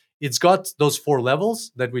 So it's got those 4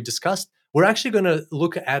 levels that we discussed. We're actually going to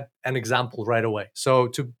look at an example right away. So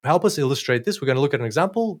to help us illustrate this, we're going to look at an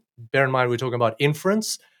example. Bear in mind, we're talking about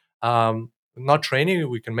inference, not training.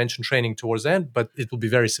 We can mention training towards the end, but it will be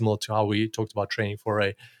very similar to how we talked about training for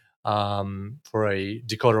a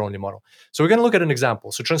decoder-only model. So we're going to look at an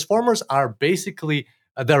example. So transformers are basically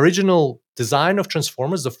the original design of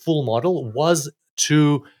transformers. The full model was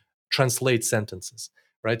to translate sentences,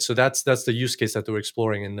 right? So that's the use case that we're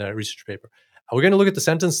exploring in the research paper. We're going to look at the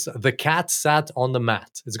sentence: "The cat sat on the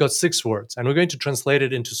mat." It's got 6 words, and we're going to translate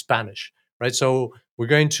it into Spanish, right? So we're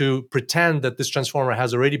going to pretend that this transformer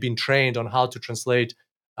has already been trained on how to translate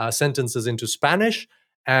sentences into Spanish.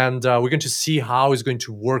 And we're going to see how it's going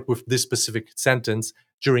to work with this specific sentence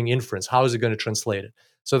during inference. How is it going to translate it?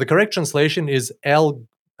 So the correct translation is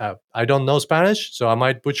I don't know Spanish, so I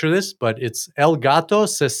might butcher this, but it's "El gato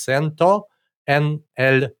se sentó en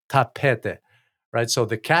el tapete," right? So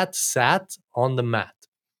the cat sat on the mat.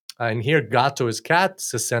 And here, gato is cat,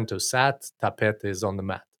 se sentó sat, tapete is on the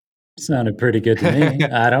mat. Sounded pretty good to me.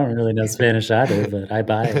 I don't really know Spanish either, but I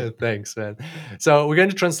buy it. Thanks, man. So we're going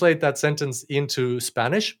to translate that sentence into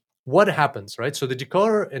Spanish. What happens, right? So the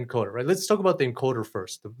decoder, encoder, right? Let's talk about the encoder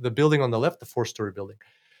first. The building on the left, the 4-story building.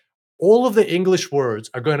 All of the English words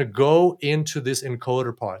are going to go into this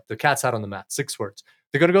encoder part. The cat sat on the mat, 6 words.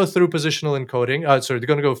 They're going to go through positional encoding. They're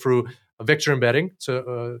going to go through a vector embedding.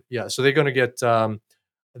 So so they're going to get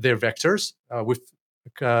their vectors with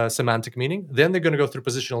semantic meaning. Then they're going to go through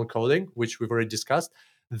positional encoding, which we've already discussed.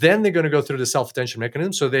 Then they're going to go through the self-attention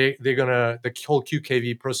mechanism. So the whole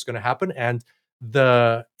QKV process is going to happen, and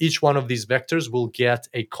each one of these vectors will get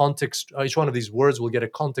a context. Each one of these words will get a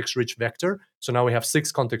context-rich vector. So now we have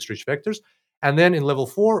 6 context-rich vectors, and then in level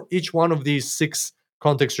 4, each one of these 6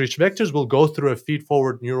 context-rich vectors will go through a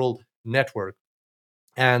feed-forward neural network.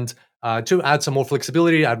 And to add some more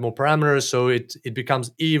flexibility, add more parameters, so it becomes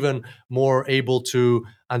even more able to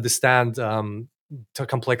understand the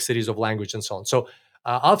complexities of language and so on. So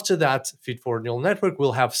after that feed-forward neural network,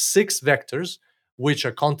 we'll have 6 vectors, which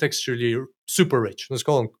are contextually super rich. Let's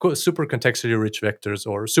call them super contextually rich vectors,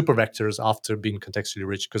 or super vectors after being contextually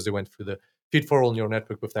rich, because they went through the feed-forward neural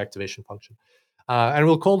network with the activation function. And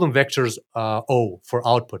we'll call them vectors O for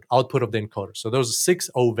output of the encoder. So those are 6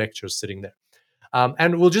 O vectors sitting there.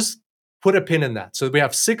 And we'll just put a pin in that. So we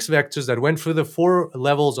have 6 vectors that went through the 4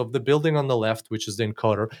 levels of the building on the left, which is the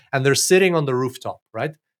encoder, and they're sitting on the rooftop,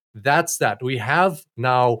 right? That's that. We have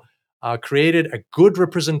now created a good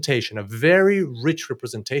representation, a very rich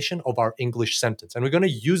representation of our English sentence. And we're going to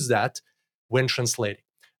use that when translating.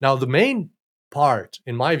 Now, the main part,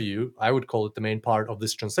 in my view, I would call it the main part of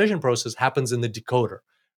this translation process, happens in the decoder,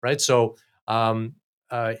 right? So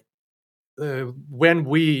when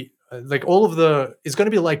we like all of the, it's going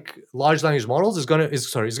to be like large language models. It's going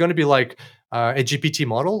to be like a GPT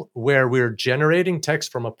model where we're generating text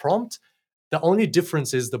from a prompt. The only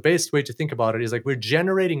difference is, the best way to think about it is like we're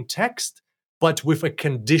generating text, but with a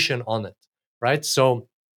condition on it, right? So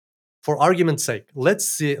for argument's sake, let's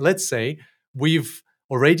say we've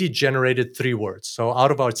already generated 3 words. So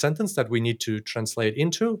out of our sentence that we need to translate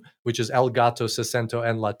into, which is "El gato se sentó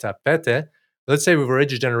en la tapete," let's say we've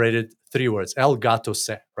already generated 3 words: "El gato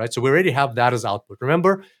se," right? So we already have that as output.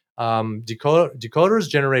 Remember, decoders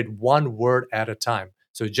generate 1 word at a time.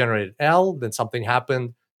 So it generated "el," then something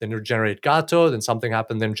happened, then it generated "gato," then something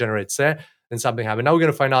happened, then generate "se." then something happened. Now we're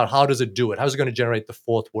going to find out how does it do it? How is it going to generate the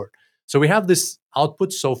fourth word? So we have this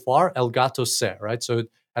output so far, el gato se, right? So,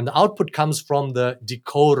 and the output comes from the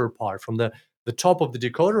decoder part, from the top of the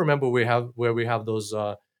decoder. Remember, we have those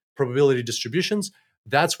probability distributions.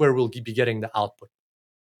 That's where we'll be getting the output.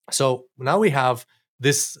 So now we have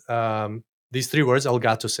this these three words, el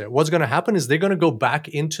gato se. What's going to happen is they're going to go back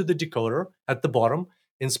into the decoder at the bottom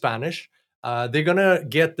in Spanish. They're going to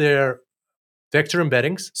get their vector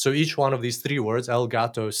embeddings. So each one of these three words, el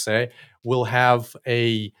gato se, will have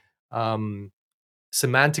a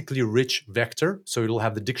semantically rich vector. So it'll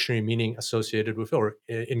have the dictionary meaning associated with or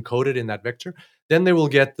encoded in that vector. Then they will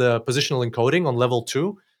get the positional encoding on level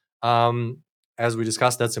 2. As we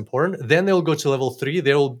discussed, that's important. Then they'll go to level 3.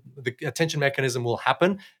 The attention mechanism will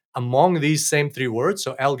happen among these same three words.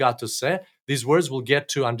 So el gato se, these words will get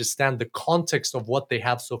to understand the context of what they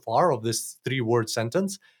have so far of this 3-word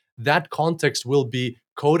sentence. That context will be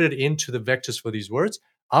coded into the vectors for these words.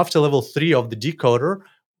 After level 3 of the decoder,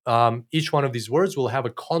 each one of these words will have a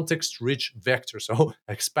context-rich vector. So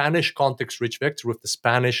a Spanish context-rich vector with the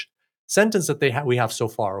Spanish sentence that we have so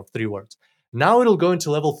far of 3 words. Now it'll go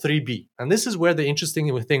into level 3B. And this is where the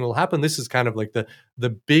interesting thing will happen. This is kind of like the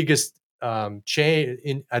biggest addition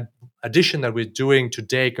that we're doing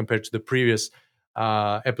today compared to the previous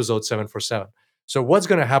episode 747. So what's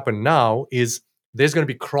going to happen now is there's going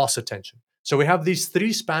to be cross attention. So we have these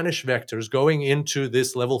 3 Spanish vectors going into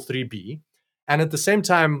this level 3B. And at the same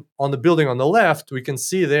time, on the building on the left, we can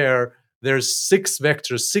see there's 6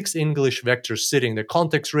 vectors, 6 English vectors sitting. They're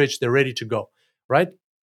context-rich. They're ready to go, right?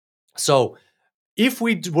 So if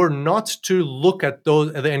we were not to look at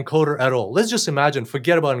the encoder at all, let's just imagine,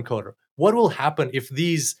 forget about encoder. What will happen if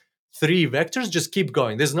these 3 vectors just keep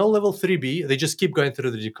going? There's no level 3B. They just keep going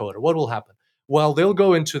through the decoder. What will happen? Well, they'll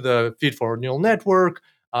go into the feed-forward neural network.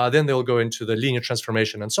 Then they'll go into the linear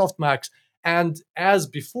transformation and softmax. And as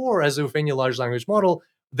before, as with any large language model,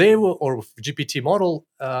 they will, or GPT model,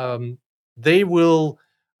 they will,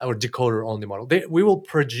 or decoder only model, we will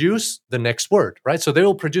produce the next word, right? So they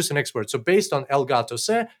will produce the next word. So based on el gato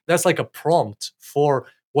se, that's like a prompt for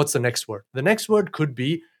what's the next word. The next word could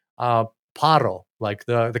be paro, like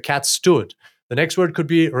the cat stood. The next word could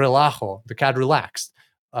be relajo, the cat relaxed.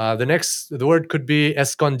 The word could be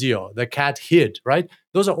escondió, the cat hid, right?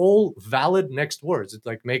 Those are all valid next words. It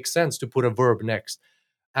like makes sense to put a verb next.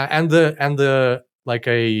 And the like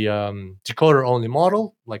a decoder only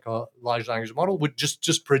model, like a large language model, would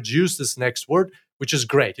just produce this next word, which is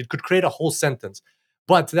great. It could create a whole sentence,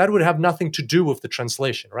 but that would have nothing to do with the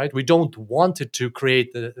translation, right? We don't want it to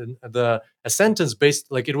create a sentence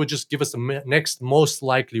based, like it would just give us the next most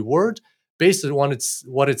likely word based on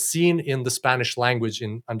what it's seen in the Spanish language,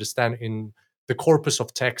 in the corpus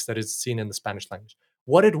of text that is seen in the Spanish language.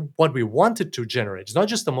 What we wanted to generate is not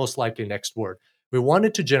just the most likely next word. We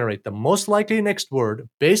wanted to generate the most likely next word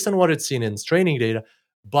based on what it's seen in its training data,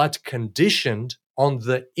 but conditioned on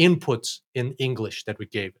the input in English that we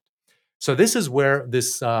gave it. So this is where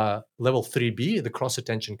this level 3B, the cross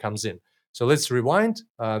attention, comes in. So let's rewind.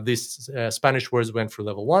 These Spanish words went through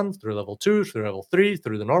level 1, through level 2, through level 3,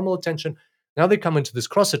 through the normal attention. Now they come into this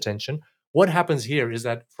cross attention. What happens here is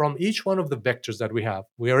that from each one of the vectors that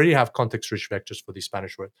we already have context-rich vectors for these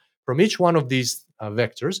Spanish words. From each one of these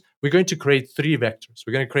vectors, we're going to create 3 vectors.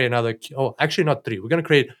 We're going to create another, actually not 3. We're going to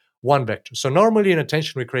create 1 vector. So normally in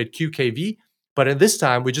attention, we create QKV, but in this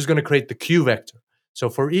time, we're just going to create the Q vector. So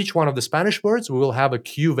for each one of the Spanish words, we will have a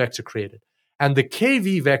Q vector created. And the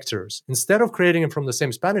KV vectors, instead of creating them from the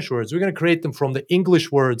same Spanish words, we're going to create them from the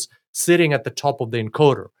English words sitting at the top of the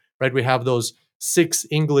encoder, right? We have those 6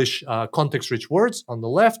 English context-rich words on the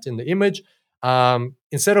left in the image.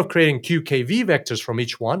 Instead of creating QKV vectors from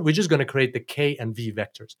each one, we're just going to create the K and V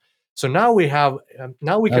vectors. So now we have,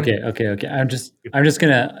 now we can. Okay. I'm just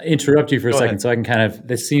going to interrupt you for a second, so I can kind of.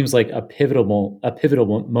 This seems like a pivotal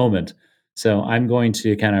moment. So I'm going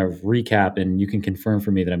to kind of recap, and you can confirm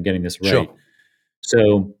for me that I'm getting this right. Sure.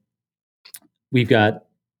 So we've got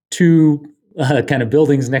 2 kind of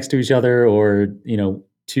buildings next to each other, or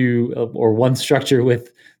 2 or 1 structure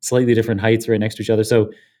with slightly different heights right next to each other.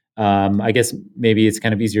 So I guess maybe it's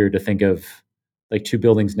kind of easier to think of like 2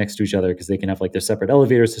 buildings next to each other because they can have like their separate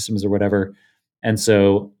elevator systems or whatever. And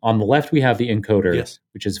so on the left, we have the encoder, yes,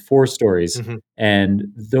 which is 4 stories. Mm-hmm. And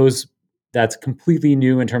that's completely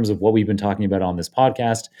new in terms of what we've been talking about on this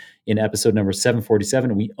podcast. In episode number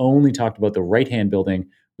 747, we only talked about the right-hand building,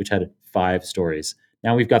 which had 5 stories.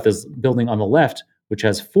 Now we've got this building on the left, which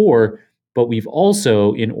has 4, but we've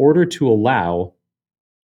also, in order to allow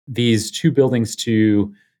these 2 buildings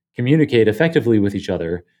to communicate effectively with each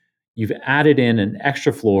other, you've added in an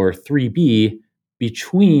extra floor, 3B,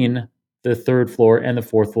 between the third floor, and the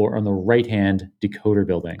fourth floor on the right-hand decoder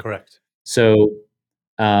building. Correct. So,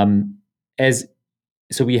 as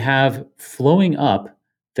so we have flowing up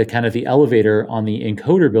the kind of the elevator on the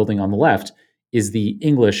encoder building on the left is the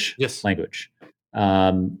English Yes. language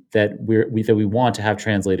that we want to have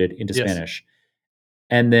translated into Yes. Spanish.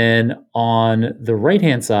 And then on the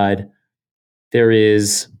right-hand side, there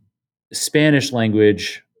is Spanish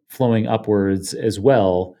language flowing upwards as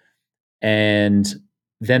well. And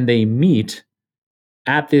then they meet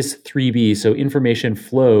at this 3B. So information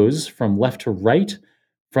flows from left to right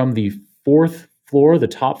from the fourth floor, the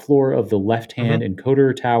top floor of the left-hand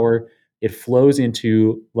encoder tower. It flows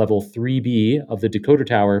into level 3B of the decoder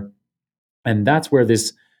tower. And that's where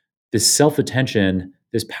this self-attention,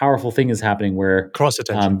 this powerful thing is happening where Cross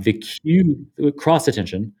attention. the Q cross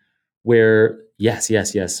attention, where yes,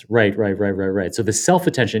 right. So the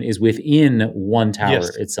self-attention is within one tower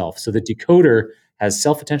itself. So the decoder has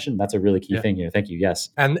self-attention. That's a really key thing here. Thank you. Yes.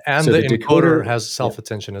 And So the encoder has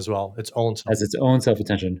self-attention as well, its own self. Has its own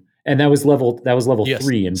self-attention. And that was level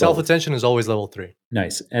 3 in both. Self-attention is always level 3.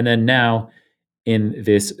 Nice. And then now in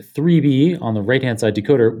this 3B on the right-hand side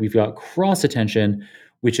decoder, we've got cross attention,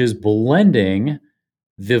 which is blending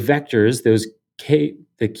the vectors, those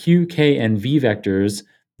the Q, K, and V vectors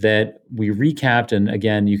that we recapped. And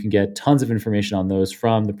again, you can get tons of information on those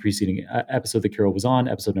from the preceding episode that Kirill was on,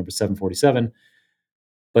 episode number 747.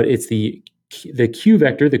 But it's the Q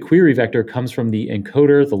vector, the query vector, comes from the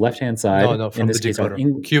encoder, the left-hand side. No, from the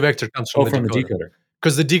decoder. Q vector comes from the decoder.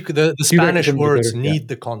 Because the Spanish words need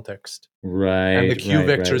the context. Right. And the Q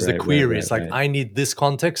vector is the query. It's like, I need this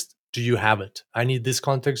context. Do you have it? I need this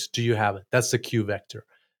context. Do you have it? That's the Q vector.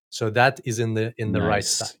 So that is in the right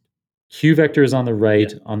side. Q vector is on the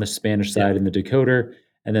right on the Spanish side in the decoder,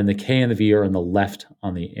 and then the K and the V are on the left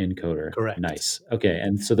on the encoder. Correct. Nice. Okay,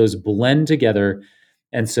 and so those blend together,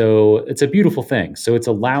 and so it's a beautiful thing. So it's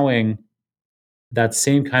allowing that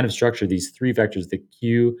same kind of structure, these three vectors, the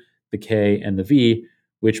Q, the K, and the V,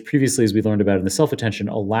 which previously, as we learned about in the self-attention,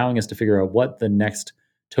 allowing us to figure out what the next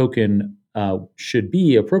token should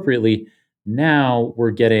be appropriately. Now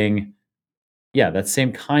we're getting, that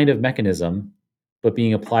same kind of mechanism, but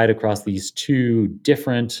being applied across these two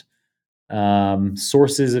different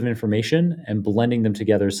sources of information and blending them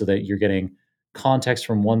together so that you're getting context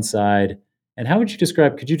from one side. And how would you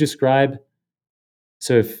describe, could you describe,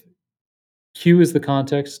 so if Q is the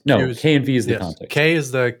context, K and V is the context. K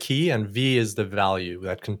is the key and V is the value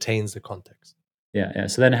that contains the context. Yeah.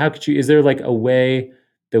 So then how could you, is there like a way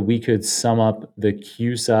that we could sum up the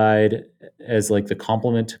Q side as like the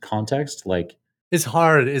complement to context? Like, it's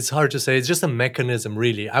hard to say. It's just a mechanism,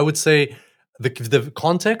 really. I would say the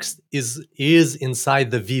context is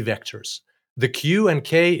inside the V vectors. The Q and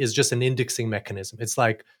K is just an indexing mechanism. It's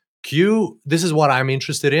like, Q, this is what I'm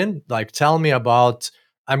interested in. Like, tell me about,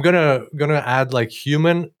 I'm gonna add like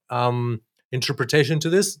human interpretation to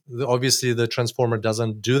this. Obviously, the transformer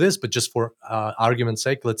doesn't do this, but just for argument's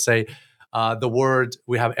sake, let's say the word,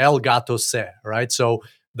 we have el gato se, right? So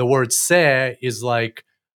the word se is like,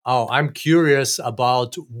 oh, I'm curious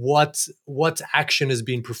about what action is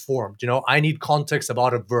being performed. I need context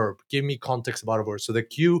about a verb. Give me context about a verb. So the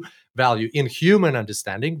Q value in human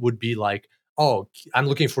understanding would be like, oh, I'm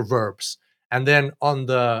looking for verbs. And then on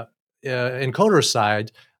the encoder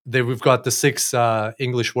side, we've got the 6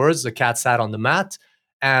 English words. The cat sat on the mat.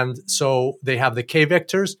 And so they have the K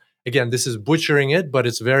vectors. Again, this is butchering it, but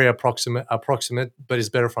it's very approximate, but it's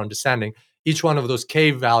better for understanding. Each one of those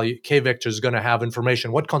K vectors is going to have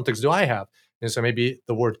information. What context do I have? And so maybe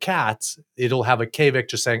the word cat, it'll have a K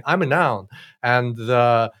vector saying, I'm a noun. And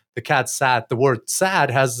the cat sat, the word sad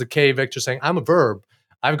has the K vector saying, I'm a verb.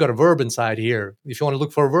 I've got a verb inside here. If you want to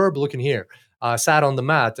look for a verb, look in here. Sat on the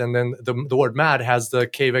mat. And then the word mad has the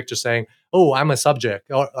K vector saying, oh, I'm a subject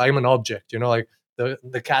or I'm an object. Like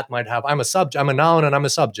the cat might have, I'm a subject, I'm a noun and I'm a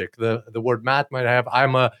subject. The word mat might have,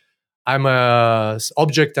 I'm a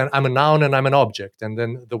object and I'm a noun and I'm an object. And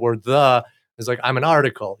then the word the is like, I'm an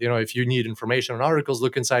article. If you need information on articles,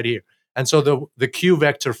 look inside here. And so the Q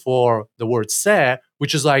vector for the word se,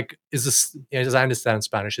 which is like, as I understand in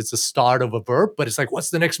Spanish, it's the start of a verb, but it's like, what's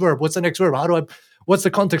the next verb? What's the next verb? What's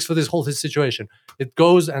the context for this whole situation? It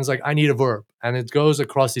goes and it's like, I need a verb. And it goes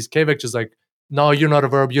across these K vectors like, no, you're not a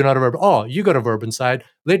verb. You're not a verb. Oh, you got a verb inside.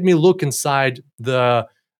 Let me look inside the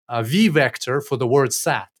V vector for the word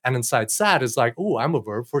sat. And inside sat is like, oh, I'm a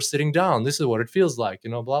verb for sitting down. This is what it feels like,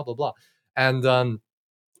 blah, blah, blah. And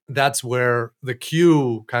that's where the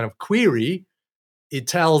Q kind of query,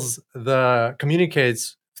 it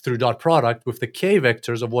communicates through dot product with the K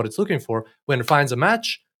vectors of what it's looking for. When it finds a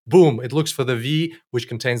match, boom, it looks for the V, which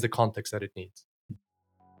contains the context that it needs.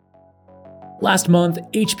 Last month,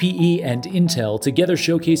 HPE and Intel together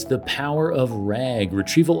showcased the power of RAG,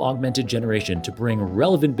 Retrieval Augmented Generation, to bring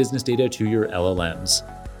relevant business data to your LLMs.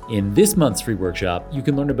 In this month's free workshop, you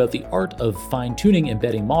can learn about the art of fine-tuning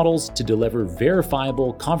embedding models to deliver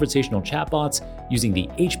verifiable conversational chatbots using the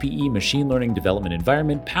HPE machine learning development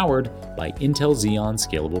environment powered by Intel Xeon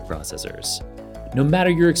scalable processors. No matter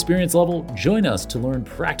your experience level, join us to learn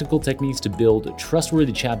practical techniques to build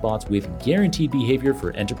trustworthy chatbots with guaranteed behavior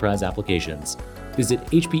for enterprise applications. Visit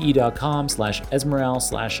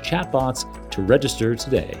hpe.com/esmeralda/chatbots to register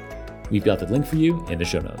today. We've got the link for you in the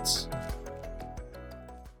show notes.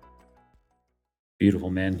 Beautiful,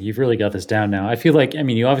 man. You've really got this down now. I feel like,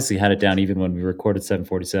 you obviously had it down even when we recorded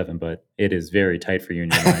 747, but it is very tight for you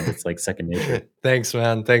in your mind. It's like second nature. Thanks,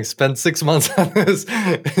 man. Thanks. Spent 6 months on this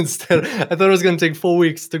instead. I thought it was going to take 4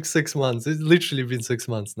 weeks. Took 6 months. It's literally been 6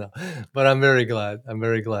 months now. But I'm very glad. I'm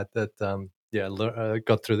very glad that,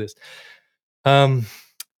 got through this.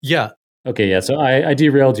 Yeah. Okay, yeah. So I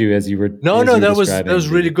derailed you as you were. No, that was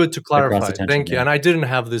describing really good to clarify. cross-attention, Thank you. yeah. And I didn't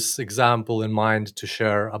have this example in mind to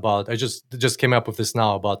share about. I just came up with this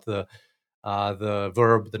now about the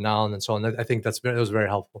verb, the noun, and so on. I think that was very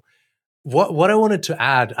helpful. What I wanted to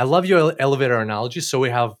add, I love your elevator analogy. So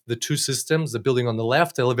we have the two systems, the building on the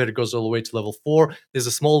left, the elevator goes all the way to level 4. There's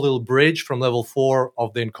a small little bridge from level 4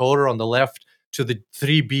 of the encoder on the left to the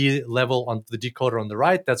 3B level on the decoder on the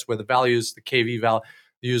right. That's where the values, the KV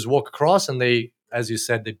values walk across, and they, as you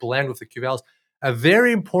said, they blend with the Q values. A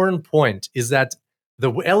very important point is that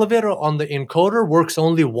the elevator on the encoder works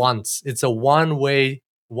only once. It's a one-way,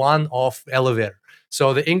 one-off elevator.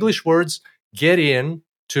 So the English words get in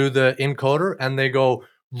to the encoder and they go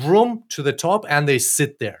vroom to the top and they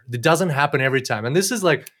sit there. It doesn't happen every time. And this is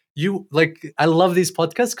I love these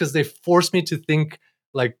podcasts because they force me to think,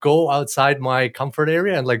 go outside my comfort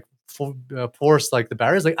area and force the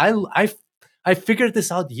barriers. I figured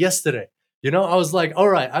this out yesterday. I was like, all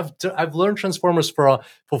right, I've learned Transformers for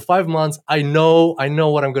 5 months. I know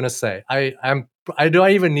what I'm gonna say. I do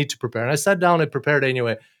I even need to prepare? And I sat down and prepared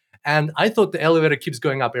anyway. And I thought the elevator keeps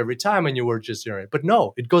going up every time, and you were just hearing it. But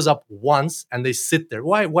no, it goes up once, and they sit there.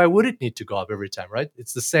 Why would it need to go up every time, right?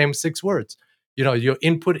 It's the same 6 words. Your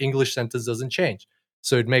input English sentence doesn't change,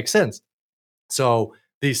 so it makes sense. So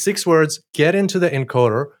these 6 words get into the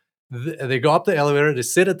encoder. They go up the elevator, they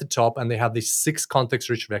sit at the top, and they have these 6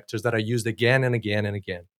 context-rich vectors that are used again and again and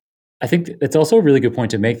again. I think it's also a really good point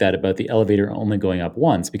to make that about the elevator only going up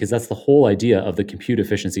once, because that's the whole idea of the compute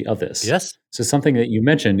efficiency of this. Yes. So something that you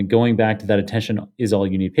mentioned, going back to that attention is all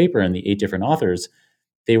you need paper and the 8 different authors,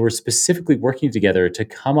 they were specifically working together to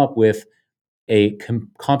come up with a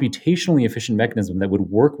computationally efficient mechanism that would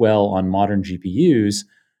work well on modern GPUs.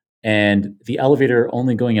 And the elevator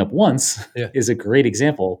only going up once is a great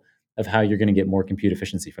example of how you're going to get more compute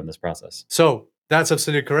efficiency from this process. So that's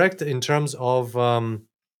absolutely correct in terms of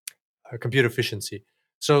compute efficiency.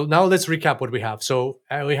 So now let's recap what we have. So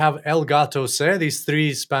we have El Gato Se, these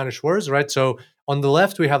 3 Spanish words, right? So on the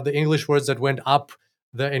left, we have the English words that went up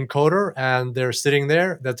the encoder and they're sitting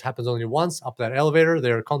there. That happens only once up that elevator.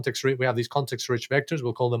 They're we have these context-rich vectors.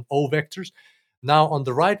 We'll call them O vectors. Now on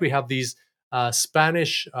the right, we have these 3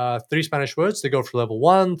 Spanish words. They go from level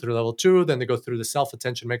 1 through level 2, then they go through the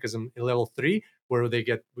self-attention mechanism in level 3, where they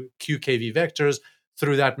get QKV vectors.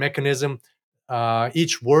 Through that mechanism,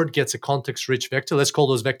 each word gets a context-rich vector. Let's call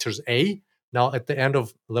those vectors A. Now, at the end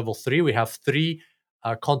of level 3, we have 3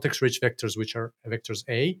 context-rich vectors, which are vectors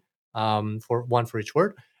A, for one for each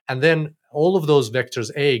word. And then all of those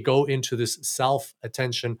vectors A go into this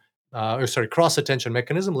cross-attention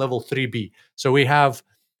mechanism, level 3B. So we have,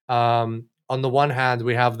 on the one hand,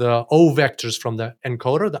 we have the O vectors from the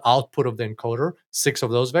encoder, the output of the encoder, 6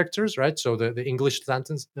 of those vectors, right? So the English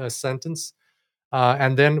sentence.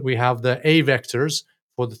 And then we have the A vectors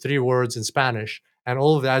for the 3 words in Spanish. And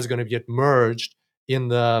all of that is going to get merged in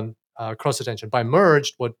the cross-attention. By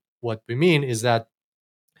merged, what we mean is that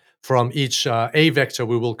from each A vector,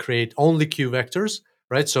 we will create only Q vectors,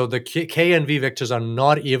 right? So the K and V vectors are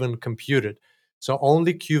not even computed. So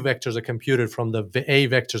only Q vectors are computed from the A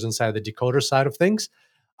vectors inside the decoder side of things.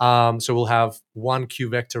 So we'll have 1 Q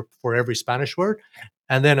vector for every Spanish word.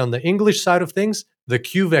 And then on the English side of things, the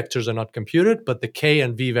Q vectors are not computed, but the K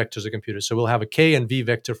and V vectors are computed. So we'll have a K and V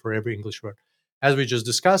vector for every English word. As we just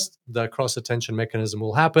discussed, the cross-attention mechanism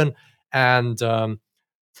will happen. And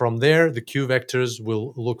from there, the Q vectors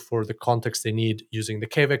will look for the context they need using the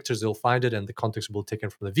K vectors. They'll find it, and the context will be taken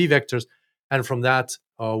from the V vectors. And from that,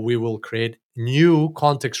 we will create new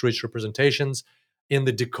context-rich representations in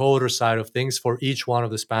the decoder side of things for each one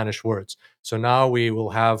of the Spanish words. So now we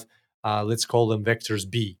will have, let's call them vectors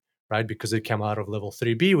B, right? Because it came out of level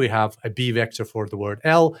 3B, we have a B vector for the word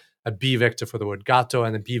el, a B vector for the word gato,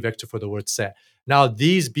 and a B vector for the word se. Now,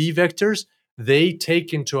 these B vectors, they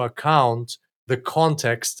take into account the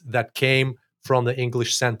context that came from the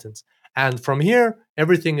English sentence. And from here,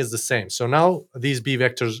 everything is the same. So now these B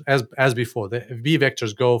vectors, as before, the B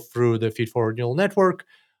vectors go through the feed-forward neural network.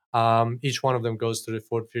 Each one of them goes through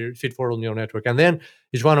the feed-forward neural network. And then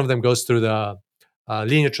each one of them goes through the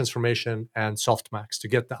linear transformation and softmax to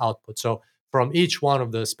get the output. So from each one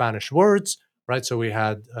of the Spanish words, right? So we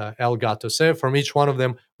had el gato se. From each one of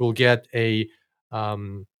them, we'll get a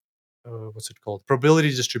what's it called? Probability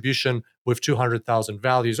distribution with 200,000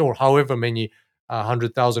 values, or however many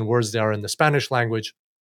 100,000 words there are in the Spanish language.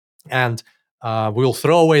 And we'll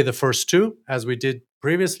throw away the first two, as we did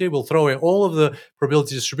previously. We'll throw away all of the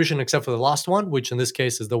probability distribution except for the last one, which in this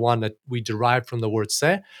case is the one that we derived from the word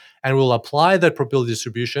se. And we'll apply that probability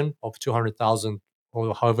distribution of 200,000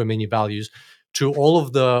 or however many values to all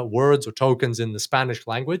of the words or tokens in the Spanish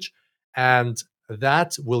language. And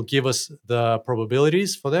that will give us the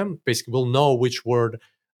probabilities for them. Basically, we'll know which word,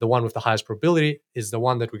 the one with the highest probability, is the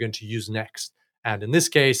one that we're going to use next. And in this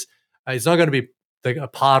case, it's not going to be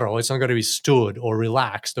paro, it's not going to be stood or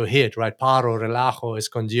relaxed or hit, right? Paro, relajo,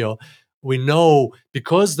 escondido. We know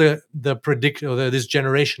because this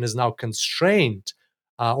generation is now constrained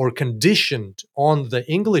or conditioned on the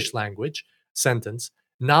English language sentence.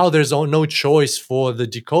 Now there's no choice for the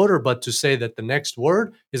decoder but to say that the next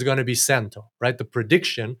word is going to be sento, right? The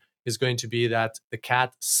prediction is going to be that the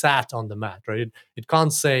cat sat on the mat, right? It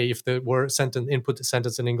can't say if the word input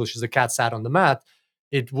sentence in English is the cat sat on the mat,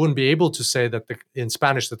 it wouldn't be able to say that in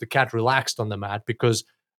Spanish that the cat relaxed on the mat, because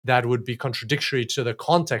that would be contradictory to the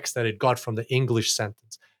context that it got from the English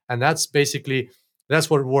sentence. And that's basically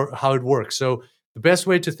how it works. So the best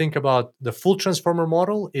way to think about the full transformer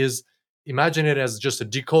model is imagine it as just a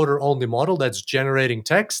decoder only model that's generating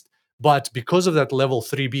text, but because of that level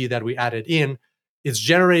 3B that we added in, it's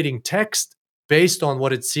generating text based on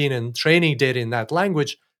what it's seen in training data in that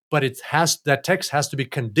language, but that text has to be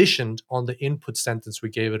conditioned on the input sentence we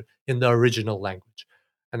gave it in the original language.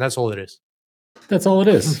 And that's all it is. That's all it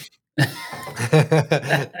is.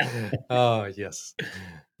 Oh, yes.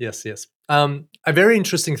 Yes. A very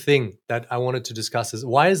interesting thing that I wanted to discuss is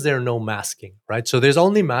why is there no masking, right? So there's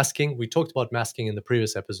only masking. We talked about masking in the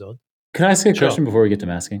previous episode. Can I ask you a question before we get to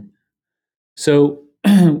masking? So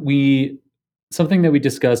something that we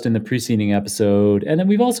discussed in the preceding episode, and then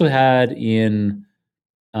we've also had in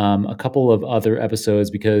a couple of other episodes,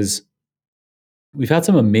 because we've had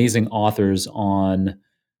some amazing authors on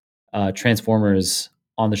Transformers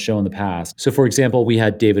on the show in the past. So, for example, we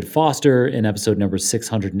had David Foster in episode number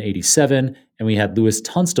 687, and we had Louis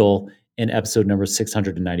Tunstall in episode number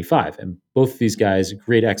 695. And both of these guys,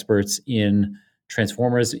 great experts in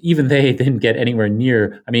Transformers. Even they didn't get anywhere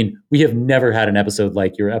near. I mean, we have never had an episode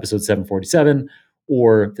like your episode 747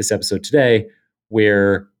 or this episode today,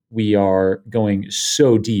 where we are going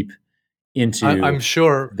so deep into I'm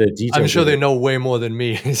sure the details. I'm sure they know way more than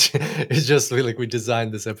me. It's just like we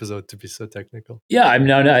designed this episode to be so technical. Yeah, I'm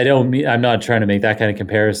not trying to make that kind of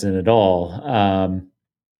comparison at all.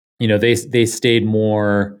 They stayed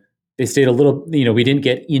a little. We didn't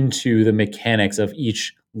get into the mechanics of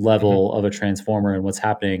each level of a transformer and what's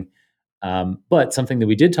happening. But something that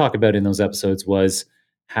we did talk about in those episodes was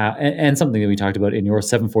how, and something that we talked about in your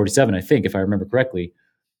 747, I think, if I remember correctly,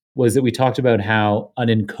 was that we talked about how an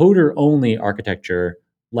encoder-only architecture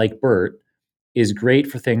like BERT is great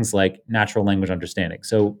for things like natural language understanding.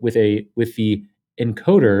 So with the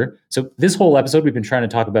encoder, so this whole episode we've been trying to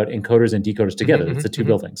talk about encoders and decoders together. It's the two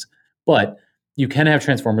buildings. But you can have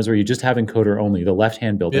transformers where you just have encoder only, the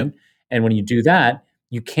left-hand building. Yep. And when you do that,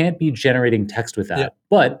 you can't be generating text with that. Yep.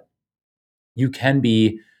 But you can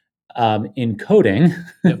be encoding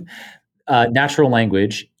natural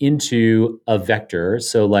language into a vector.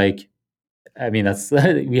 So that's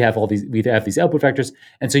we have these output vectors,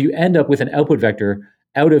 and so you end up with an output vector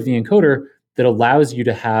out of the encoder that allows you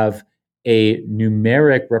to have a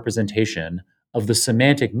numeric representation of the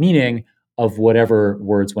semantic meaning of whatever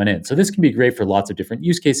words went in. So this can be great for lots of different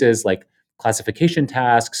use cases, like classification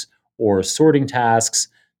tasks or sorting tasks.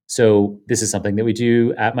 So this is something that we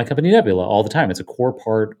do at my company Nebula all the time. It's a core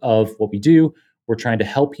part of what we do. We're trying to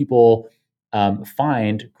help people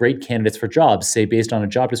find great candidates for jobs, say based on a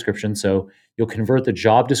job description. So you'll convert the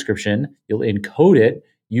job description, you'll encode it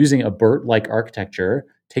using a BERT-like architecture,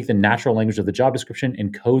 take the natural language of the job description,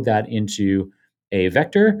 encode that into a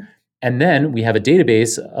vector. And then we have a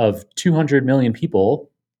database of 200 million people,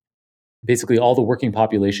 basically all the working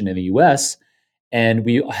population in the US. And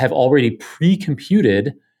we have already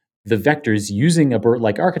pre-computed the vectors using a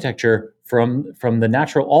BERT-like architecture from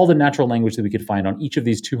all the natural language that we could find on each of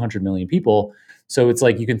these 200 million people. So it's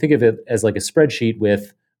like you can think of it as like a spreadsheet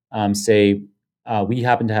with, say, we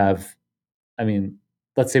happen to have, I mean,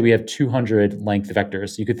 let's say we have 200 length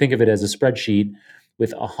vectors. You could think of it as a spreadsheet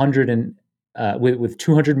with 100 and with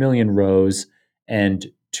 200 million rows and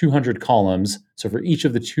 200 columns. So for each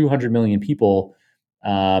of the 200 million people,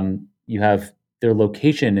 you have their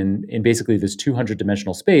location in basically this 200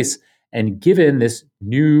 dimensional space. And given this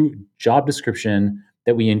new job description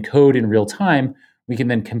that we encode in real time, we can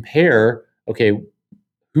then compare, okay,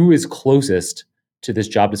 who is closest to this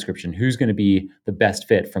job description? Who's going to be the best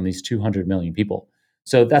fit from these 200 million people?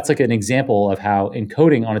 So that's like an example of how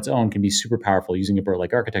encoding on its own can be super powerful using a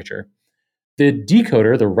BERT-like architecture. The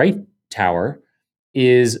decoder, the right tower,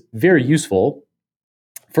 is very useful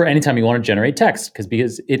for anytime you want to generate text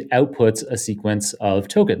because it outputs a sequence of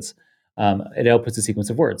tokens. It outputs a sequence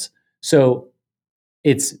of words. So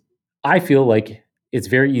I feel like it's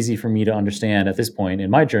very easy for me to understand at this point in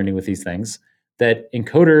my journey with these things that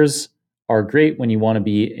encoders are great when you want to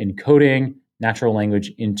be encoding natural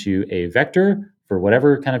language into a vector for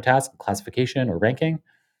whatever kind of task, classification or ranking.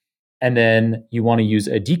 And then you want to use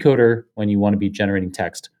a decoder when you want to be generating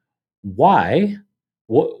text. Why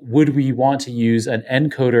would we want to use an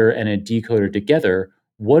encoder and a decoder together?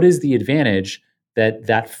 What is the advantage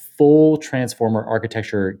that full transformer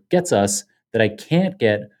architecture gets us that I can't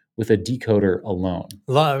get with a decoder alone?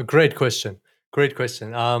 Great question. Great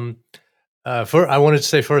question. I wanted to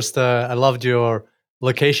say first, I loved your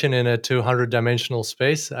location in a 200 dimensional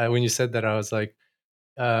space. When you said that, I was like,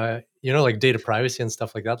 like data privacy and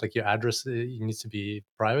stuff like that, like your address needs to be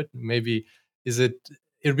private. Maybe it'd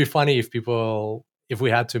be funny if we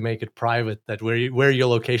had to make it private, that where your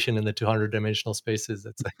location in the 200 dimensional space is,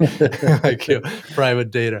 that's like, like your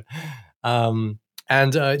private data. And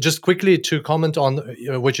just quickly to comment on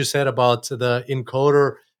what you said about the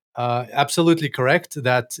encoder, absolutely correct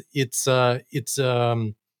that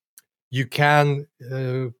you can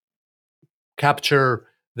capture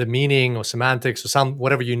the meaning or semantics or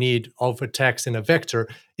whatever you need of a text in a vector.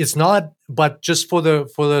 It's not, but just for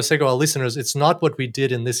the sake of our listeners, it's not what we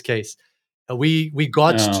did in this case. We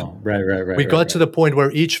got to the point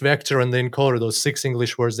where each vector in the encoder, those 6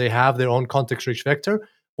 English words, they have their own context-rich vector.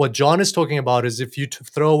 What John is talking about is if you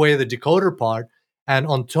throw away the decoder part, and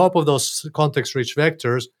on top of those context-rich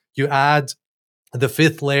vectors, you add the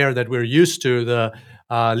 5th layer that we're used to, the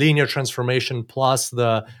linear transformation plus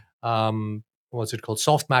the what's it called,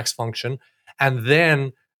 softmax function, and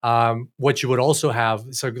then what you would also have,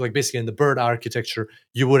 so like basically in the BERT architecture,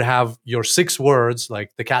 you would have your 6 words,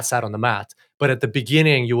 like the cat sat on the mat, but at the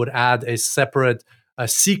beginning you would add a separate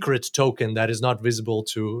secret token that is not visible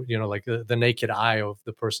to like the naked eye of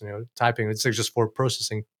the person typing. It's like just for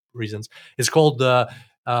processing reasons. It's called the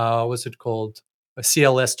what's it called? A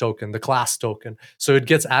CLS token, the class token. So it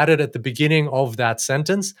gets added at the beginning of that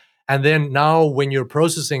sentence. And then now when you're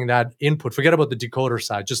processing that input, forget about the decoder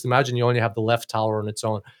side. Just imagine you only have the left tower on its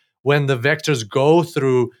own. When the vectors go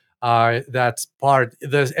through that part,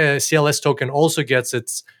 the CLS token also gets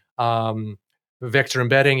its vector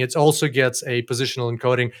embedding. It also gets a positional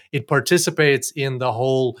encoding. It participates in the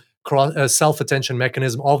whole self-attention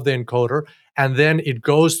mechanism of the encoder. And then it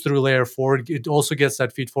goes through layer 4. It also gets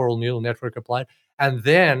that feed-forward neural network applied. And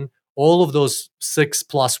then all of those 6+1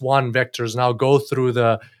 vectors now go through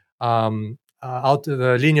the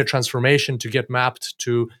linear transformation to get mapped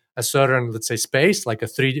to a certain, let's say, space, like a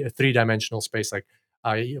three-dimensional space, like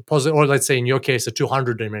or let's say in your case, a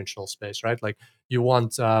 200-dimensional space, right? Like you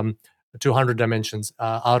want 200 dimensions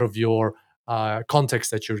out of your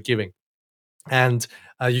context that you're giving. And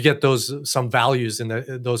you get some values in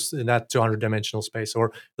that 200-dimensional space.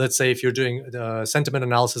 Or let's say if you're doing sentiment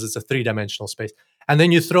analysis, it's a 3-dimensional space. And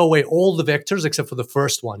then you throw away all the vectors except for the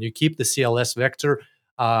first one. You keep the CLS vector.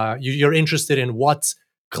 You're interested in what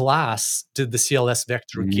class did the CLS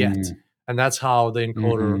vector get. And that's how the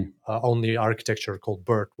encoder only architecture called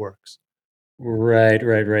BERT works. Right.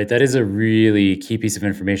 That is a really key piece of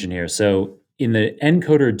information here. So in the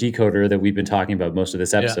encoder-decoder that we've been talking about most of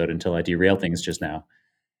this episode until I derailed things just now,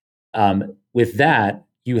 with that,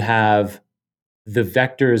 you have the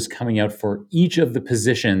vectors coming out for each of the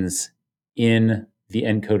positions in the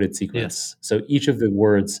encoded sequence. So each of the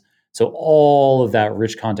words, so all of that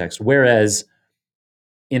rich context. Whereas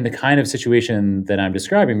in the kind of situation that I'm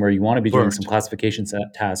describing, where you want to be doing some classification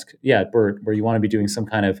task, BERT, where you want to be doing some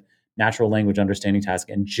kind of natural language understanding task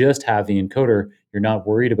and just have the encoder, you're not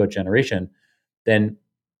worried about generation, then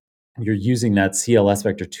you're using that CLS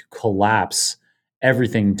vector to collapse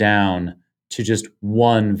everything down to just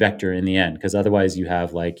one vector in the end, because otherwise you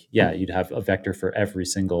have you'd have a vector for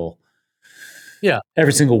Yeah.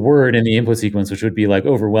 every single word in the input sequence, which would be like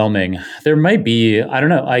overwhelming. There might be, I don't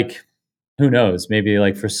know, like who knows, maybe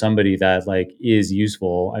like for somebody that like is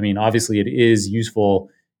useful. I mean, obviously it is useful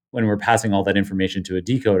when we're passing all that information to a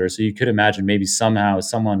decoder. So you could imagine maybe somehow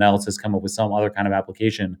someone else has come up with some other kind of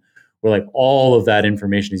application where like all of that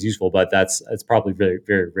information is useful, but it's probably very,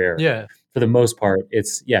 very rare. Yeah. For the most part,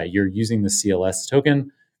 you're using the CLS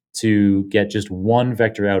token to get just one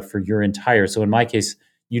vector out for your entire. So in my case,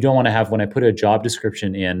 you don't want to have, when I put a job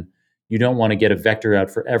description in, you don't want to get a vector out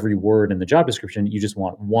for every word in the job description. You just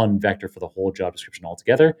want one vector for the whole job description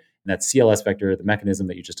altogether. And that CLS vector, the mechanism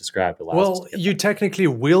that you just described, allows us Well, to get you that. technically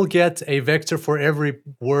will get a vector for every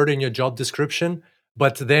word in your job description,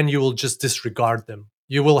 but then you will just disregard them.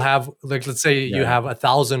 You will have, like, let's say you Right. have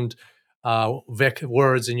 1,000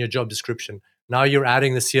 words in your job description. Now you're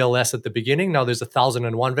adding the CLS at the beginning. Now there's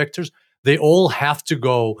 1,001 vectors. They all have to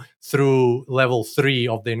go through level 3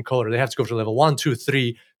 of the encoder. They have to go through level 1, 2,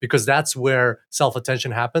 3, because that's where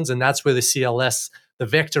self-attention happens. And that's where the CLS, the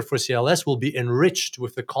vector for CLS, will be enriched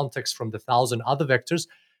with the context from the 1,000 other vectors.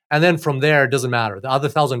 And then from there, it doesn't matter. The other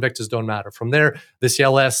 1,000 vectors don't matter. From there, the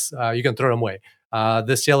CLS, you can throw them away.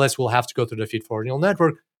 The CLS will have to go through the feed-forward neural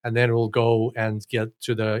network, and then it will go and get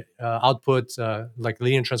to the output, like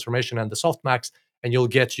linear transformation and the softmax, and you'll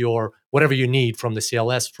get your whatever you need from the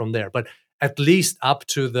CLS from there. But at least up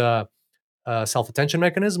to the self-attention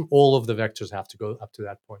mechanism, all of the vectors have to go up to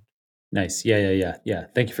that point. Nice. Yeah.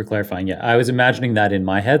 Thank you for clarifying. Yeah, I was imagining that in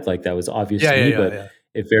my head, like that was obvious to me, but Yeah.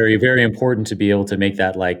 it's very, very important to be able to make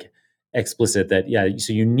that like explicit that,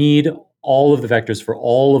 so you need all of the vectors for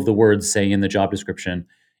all of the words, say in the job description,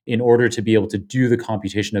 in order to be able to do the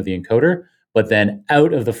computation of the encoder. But then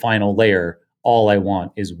out of the final layer, all I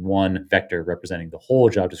want is one vector representing the whole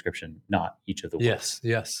job description, not each of the words.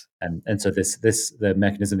 Yes. And so the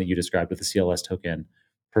mechanism that you described with the CLS token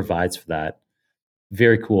provides for that.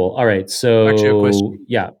 Very cool. All right. Actually, a So question.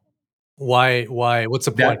 yeah, Why? What's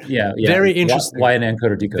the point? yeah. Very interesting. Why an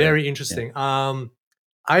encoder decoder? Very Yeah. interesting.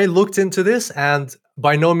 I looked into this, and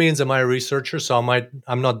by no means am I a researcher, so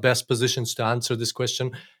I'm not best positioned to answer this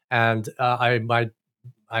question, and I'd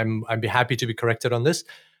be happy to be corrected on this.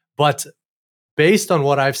 But based on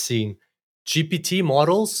what I've seen, GPT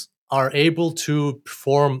models are able to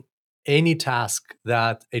perform any task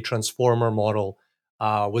that a transformer model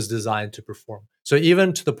was designed to perform. So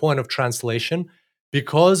even to the point of translation,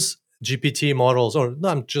 because GPT models, or no,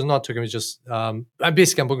 I'm just not talking I'm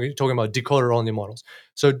talking about decoder only models.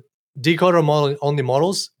 So decoder model only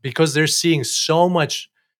models, because they're seeing so much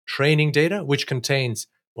training data, which contains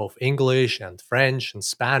both English and French and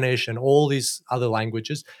Spanish and all these other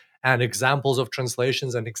languages, and examples of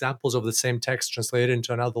translations and examples of the same text translated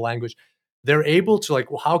into another language, they're able to, like,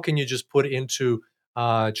 well, how can you just put into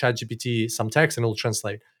ChatGPT some text and it'll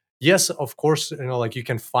translate? Yes, of course, like you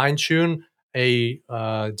can fine tune a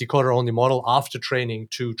decoder only model after training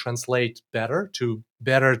to translate better, to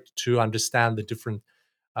understand the different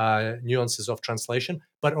nuances of translation.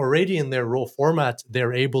 But already in their raw format,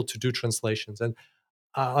 they're able to do translations. And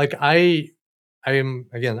like I'm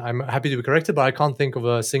happy to be corrected, but I can't think of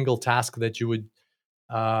a single task that you would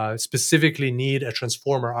specifically need a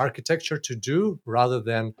transformer architecture to do, rather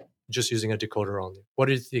than just using a decoder only. What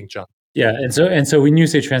do you think, John? Yeah. And so when you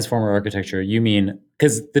say transformer architecture, you mean,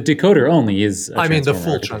 because the decoder only is a I mean the transformer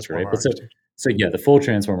full architecture, right? transformer But so architecture. so yeah, the full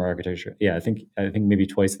transformer architecture. Yeah, I think maybe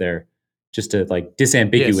twice there, just to like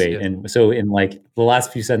disambiguate. Yes. And so in like the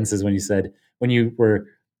last few sentences, when you were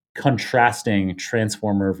contrasting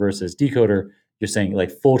transformer versus decoder, you're saying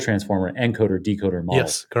like full transformer encoder decoder model.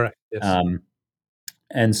 Yes, correct. Yes.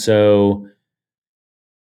 And so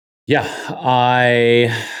yeah,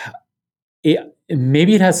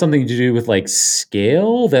 maybe it has something to do with like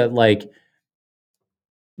scale, that like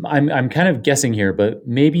I'm kind of guessing here, but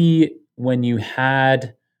maybe when you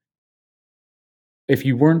had, if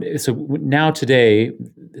you weren't, so now today,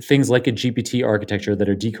 things like a GPT architecture that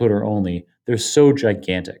are decoder only, they're so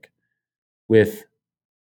gigantic with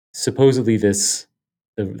supposedly the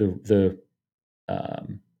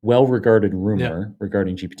well-regarded Yeah. rumor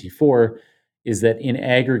regarding GPT-4 is that in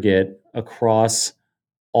aggregate across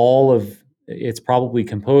all of, it's probably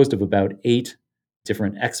composed of about 8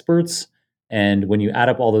 different experts. And when you add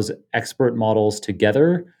up all those expert models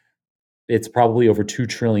together, it's probably over 2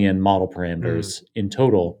 trillion model Mm. parameters in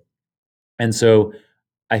total. And so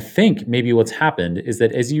I think maybe what's happened is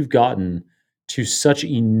that as you've gotten to such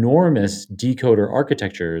enormous decoder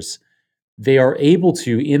architectures, they are able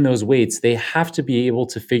to, in those weights, they have to be able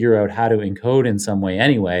to figure out how to encode in some way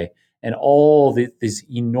anyway. And all this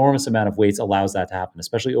enormous amount of weights allows that to happen,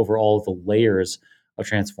 especially over all of the layers of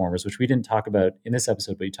transformers, which we didn't talk about in this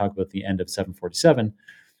episode, but you talk about the end of 747,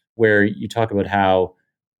 where you talk about how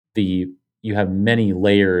the you have many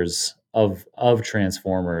layers of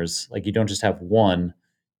transformers. Like you don't just have one,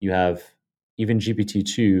 you have even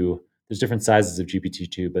GPT-2. There's different sizes of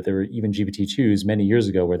GPT-2, but there were even GPT-2s many years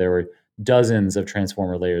ago where there were dozens of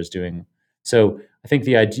transformer layers doing. So I think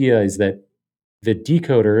the idea is that the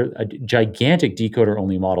decoder, a gigantic decoder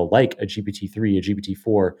only model like a GPT-3, a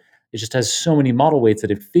GPT-4, it just has so many model weights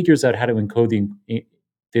that it figures out how to encode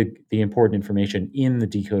the important information in the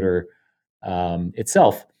decoder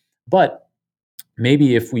itself. But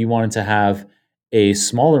maybe if we wanted to have a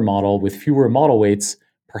smaller model with fewer model weights,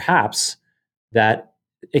 perhaps that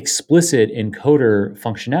explicit encoder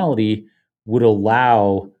functionality would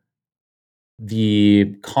allow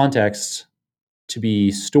the context to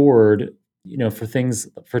be stored, for things,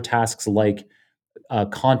 for tasks like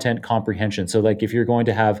content comprehension. So, like if you're going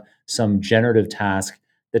to have some generative task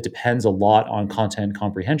that depends a lot on content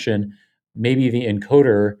comprehension, maybe the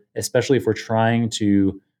encoder, especially if we're trying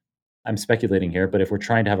to, I'm speculating here, but if we're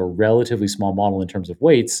trying to have a relatively small model in terms of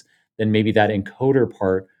weights, then maybe that encoder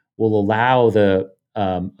part will allow the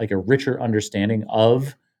like a richer understanding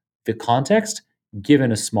of the context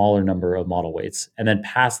given a smaller number of model weights, and then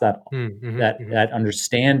pass that Mm-hmm, that mm-hmm, that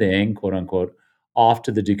understanding, quote unquote, off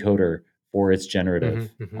to the decoder for its mm-hmm,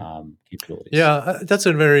 generative mm-hmm. capabilities. Yeah, that's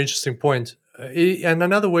a very interesting point. And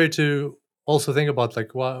another way to also think about,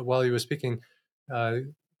 like while you were speaking, uh,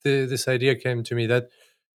 this idea came to me that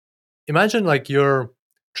imagine like you're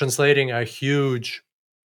translating a huge.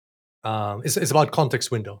 It's about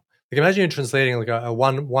context window. Like imagine you're translating like a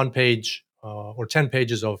one page or 10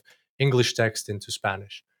 pages of English text into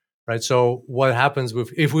Spanish, right? So what happens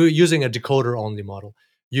if we're using a decoder only model?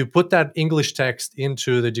 You put that English text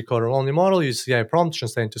into the decoder only model. You see a prompt,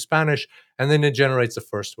 translate into Spanish, and then it generates the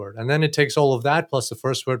first word. And then it takes all of that plus the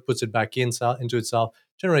first word, puts it back into itself,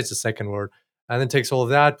 generates the second word, and then takes all of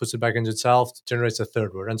that, puts it back into itself, generates a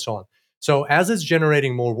third word, and so on. So as it's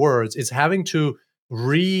generating more words, it's having to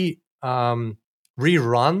rerun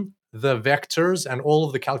the vectors and all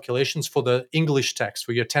of the calculations for the English text,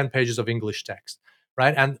 for your 10 pages of English text,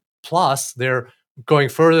 right? And plus, they're going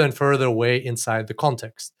further and further away inside the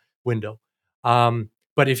context window.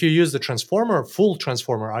 But if you use the full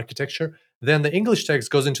transformer architecture, then the English text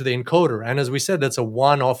goes into the encoder. And as we said, that's a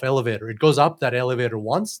one-off elevator. It goes up that elevator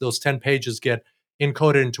once. Those 10 pages get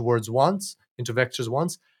encoded into words once, into vectors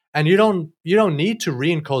once. And you don't need to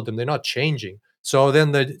re-encode them. They're not changing. So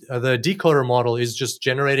then the decoder model is just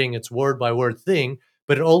generating its word by word thing,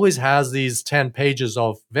 but it always has these 10 pages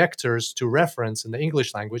of vectors to reference in the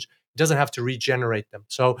English language. It doesn't have to regenerate them.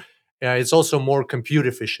 So it's also more compute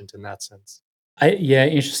efficient in that sense. Yeah,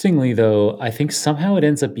 interestingly though, I think somehow it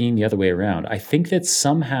ends up being the other way around. I think that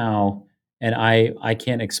somehow, and I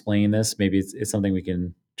can't explain this. Maybe it's something we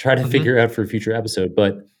can try to Mm-hmm. figure out for a future episode.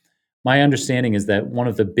 But my understanding is that one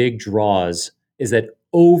of the big draws is that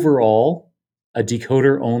overall, a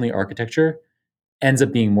decoder only architecture ends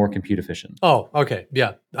up being more compute efficient. Oh, okay.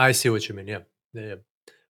 Yeah, I see what you mean. Yeah. Yeah. Yeah.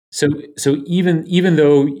 So even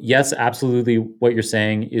though, yes, absolutely, what you're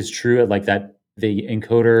saying is true, like that the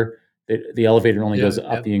encoder, the elevator only Yeah. goes up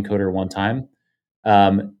Yeah. the encoder one time.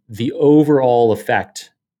 The overall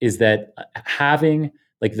effect is that having,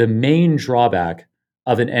 like, the main drawback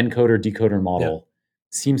of an encoder decoder Yeah. model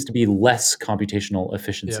seems to be less computational Yeah.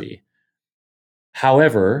 efficiency.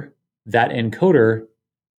 However, that encoder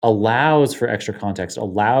allows for extra context,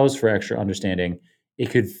 allows for extra understanding. It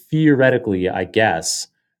could theoretically, I guess,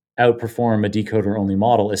 outperform a decoder only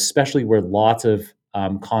model, especially where lots of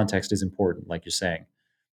context is important, like you're saying.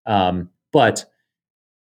 But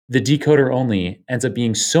the decoder only ends up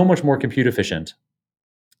being so much more compute efficient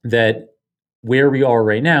that where we are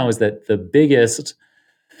right now is that the biggest,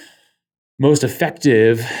 most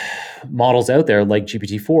effective models out there, like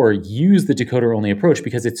GPT-4, use the decoder only approach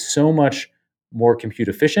because it's so much more compute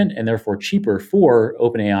efficient and therefore cheaper for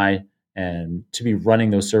OpenAI and to be running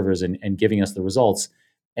those servers and giving us the results.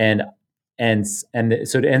 And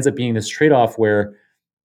so it ends up being this trade-off where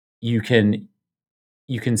you can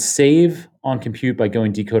save on compute by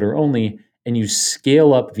going decoder only, and you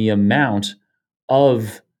scale up the amount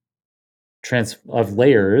of of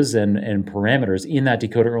layers and parameters in that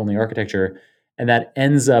decoder only architecture, and that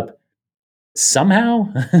ends up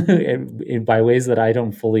somehow by ways that I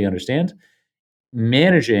don't fully understand,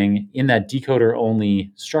 managing in that decoder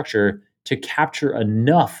only structure to capture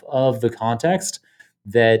enough of the context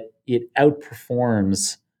that it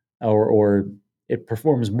outperforms, or it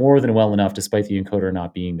performs more than well enough despite the encoder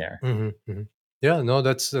not being there. Mm-hmm. Mm-hmm. Yeah, no,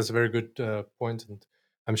 that's a very good point, and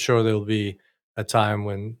I'm sure there'll be a time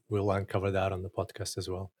when we'll uncover that on the podcast as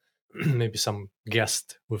well. Maybe some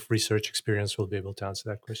guest with research experience will be able to answer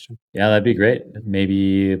that question. Yeah, that'd be great.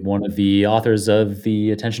 Maybe one of the authors of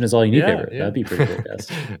the Attention Is All You Need Yeah, paper. yeah, That'd be a pretty cool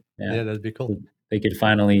guest. Yeah. yeah, that'd be cool. So they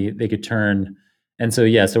could turn and so,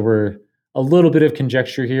 yeah, so we're a little bit of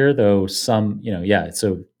conjecture here, though some, yeah,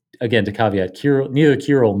 so again, to caveat, neither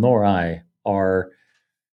Kirill nor I are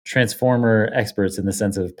transformer experts in the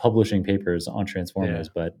sense of publishing papers on Yeah. transformers,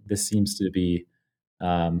 but this seems to be,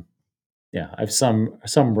 um, yeah, I have some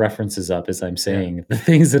references up as I'm Yeah. saying the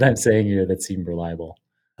things that I'm saying here that seem reliable.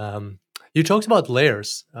 You talked about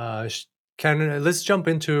layers. Let's jump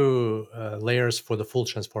into layers for the full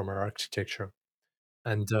transformer architecture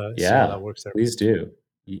and see how Yeah, that works there. please do.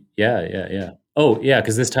 Yeah, yeah, yeah. Oh, yeah,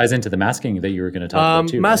 because this ties into the masking that you were going to talk about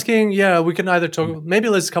too, right? Masking, yeah, we can either Mm. talk. Maybe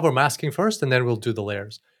let's cover masking first, and then we'll do the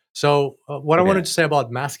layers. So, what I wanted Okay. to say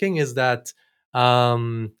about masking is that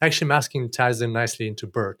actually masking ties in nicely into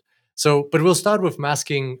BERT. So, but we'll start with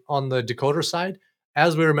masking on the decoder side.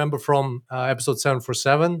 As we remember from episode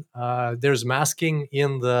 747, there's masking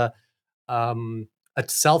in the a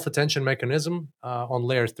self-attention mechanism on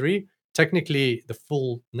layer 3. Technically, the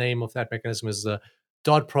full name of that mechanism is the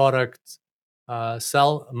dot product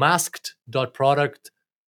cell masked dot product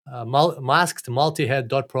masked multi-head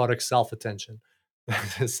dot product self-attention.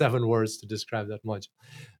 7 words to describe that module.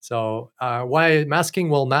 So why masking?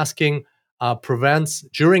 Well, masking prevents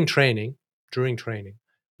during training,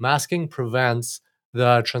 masking prevents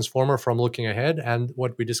the transformer from looking ahead. And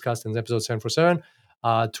what we discussed in episode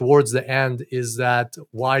 747 towards the end is that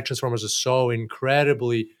why transformers are so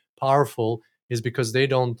incredibly powerful is because they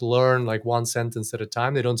don't learn like one sentence at a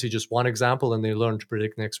time. They don't see just one example and they learn to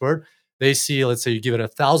predict the next word. They see, let's say you give it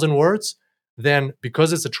 1,000 words, then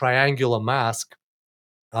because it's a triangular mask,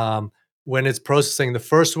 um, when it's processing the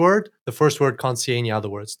first word can't see any other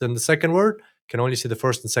words. Then the second word can only see the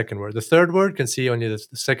first and second word. The third word can see only the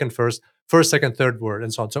second, first, second, third word,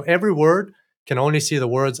 and so on. So every word can only see the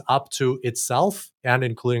words up to itself and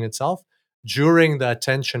including itself during the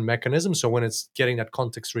attention mechanism. So when it's getting that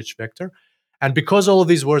context-rich vector. And because all of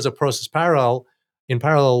these words are processed in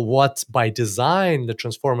parallel, what by design the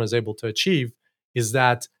transformer is able to achieve is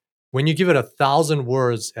that when you give it 1,000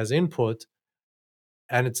 words as input,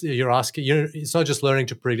 and it's not just learning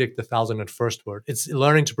to predict the 1,000th first word, it's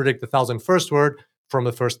learning to predict the 1,000th first word from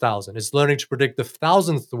the first 1,000. It's learning to predict the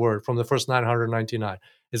 1,000th word from the first 999.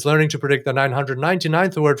 It's learning to predict the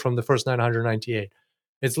 999th word from the first 998.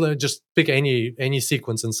 Just pick any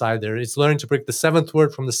sequence inside there. It's learning to predict the 7th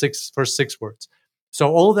word from the first 6 words.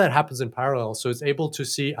 So all that happens in parallel. So it's able to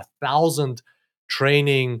see 1,000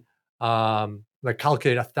 training, like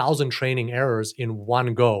calculate 1,000 training errors in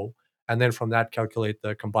one go, and then from that calculate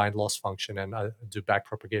the combined loss function and do back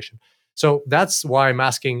propagation. So that's why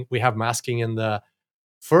we have masking in the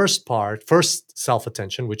first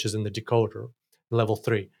self-attention, which is in the decoder, level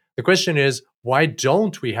 3. The question is, why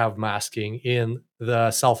don't we have masking in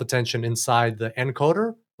the self-attention inside the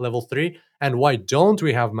encoder, level 3? And why don't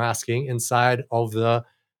we have masking inside of the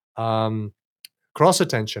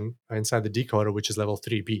cross-attention, inside the decoder, which is level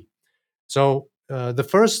 3B? So the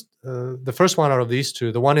first one out of these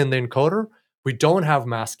two, the one in the encoder, we don't have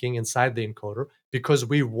masking inside the encoder because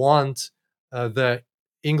we want the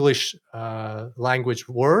English language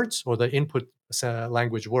words or the input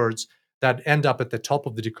language words that end up at the top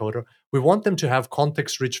of the decoder. We want them to have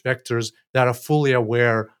context-rich vectors that are fully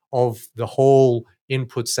aware of the whole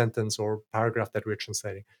input sentence or paragraph that we're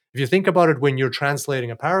translating. If you think about it, when you're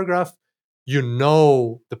translating a paragraph, you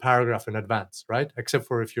know the paragraph in advance, right? Except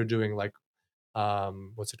for if you're doing like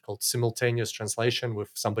what's it called, simultaneous translation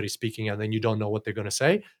with somebody speaking and then you don't know what they're going to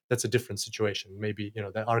say. That's a different situation. Maybe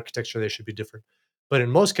the architecture there should be different, but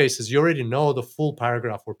in most cases you already know the full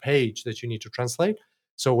paragraph or page that you need to translate.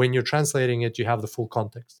 So when you're translating it, you have the full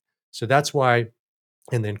context. So that's why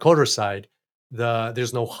in the encoder side,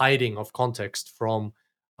 there's no hiding of context from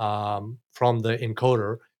the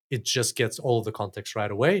encoder. It just gets all of the context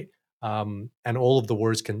right away, and all of the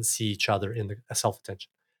words can see each other in the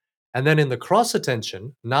self-attention. And then in the cross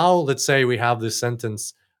attention, now let's say we have this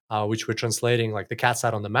sentence which we're translating like the cat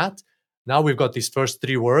sat on the mat. Now we've got these first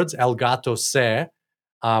 3 words, el gato se.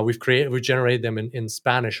 We generated them in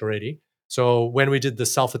Spanish already. So when we did the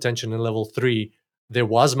self attention in level 3, there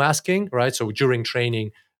was masking, right? So during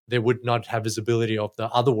training, they would not have visibility of the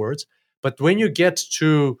other words. But when you get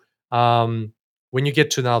to now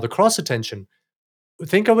the cross attention,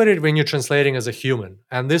 think about it when you're translating as a human.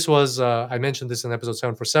 And this was, I mentioned this in episode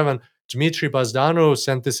 747. Dmitry Bazdano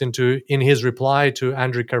sent this in his reply to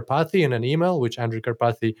Andrew Karpathy in an email, which Andrew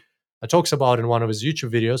Karpathy talks about in one of his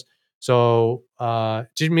YouTube videos. So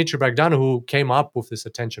Dmitry Bogdanov, who came up with this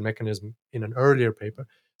attention mechanism in an earlier paper,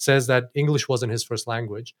 says that English wasn't his first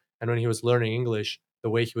language. And when he was learning English, the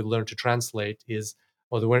way he would learn to translate is,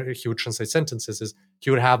 or the way he would translate sentences is, he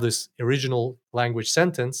would have this original language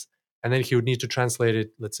sentence, and then he would need to translate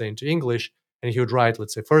it, let's say, into English. And he would write,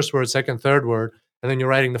 let's say, first word, second, third word, and then you're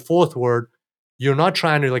writing the fourth word. You're not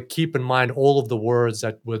trying to like keep in mind all of the words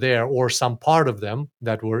that were there or some part of them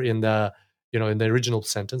that were in the, in the original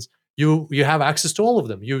sentence. You have access to all of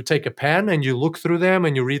them. You take a pen and you look through them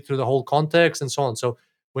and you read through the whole context and so on. So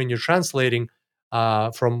when you're translating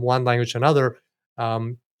from one language to another,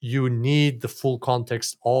 you need the full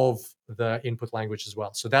context of the input language as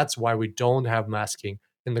well. So that's why we don't have masking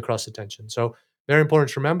in the cross attention. So very important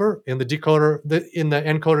to remember, in the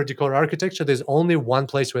encoder-decoder architecture, there's only one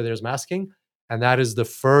place where there's masking, and that is the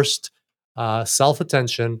first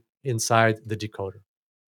self-attention inside the decoder.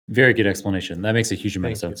 Very good explanation. That makes a huge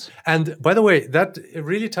amount of Thank sense. you. And by the way, that it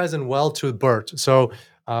really ties in well to BERT. So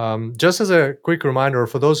just as a quick reminder,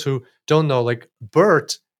 for those who don't know, like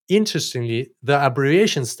BERT, interestingly, the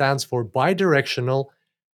abbreviation stands for bidirectional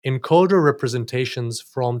encoder representations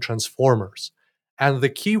from transformers. And the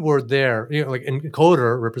key word there, like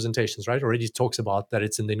encoder representations, right, already talks about that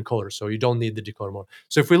it's in the encoder. So you don't need the decoder model.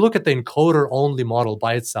 So if we look at the encoder only model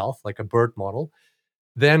by itself, like a BERT model,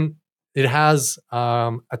 then it has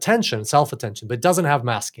attention, self-attention, but it doesn't have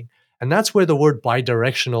masking. And that's where the word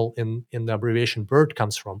bidirectional in the abbreviation BERT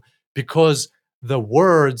comes from, because the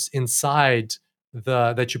words inside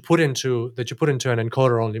that you put into an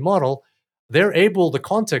encoder-only model, they're able, the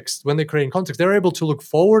context, when they create context, they're able to look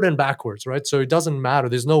forward and backwards, right? So it doesn't matter.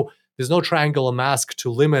 There's no triangular mask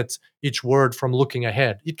to limit each word from looking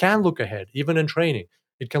ahead. It can look ahead, even in training.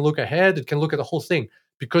 It can look ahead. It can look at the whole thing,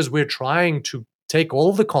 because we're trying to take all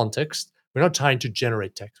of the context. We're not trying to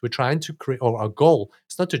generate text. We're trying to create, or our goal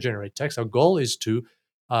is not to generate text. Our goal is to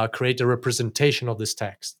create a representation of this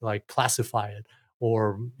text, like classify it,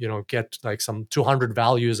 or get like some 200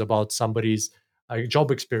 values about somebody's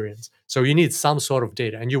job experience. So you need some sort of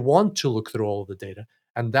data, and you want to look through all of the data,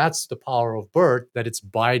 and that's the power of BERT, that it's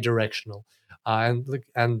bidirectional. And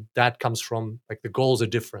that comes from, like, the goals are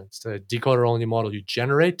different. The decoder only model, you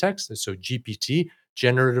generate text, so GPT,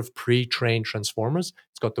 generative pre-trained transformers.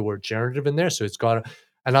 It's got the word generative in there. So it's got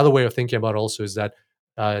another way of thinking about it also is that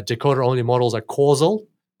decoder-only models are causal,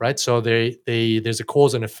 right? So there's a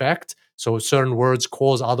cause and effect. So certain words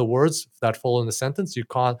cause other words that follow in the sentence. You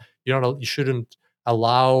shouldn't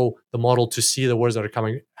allow the model to see the words that are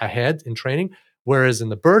coming ahead in training. Whereas in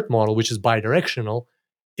the BERT model, which is bidirectional,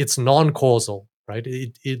 it's non-causal, right?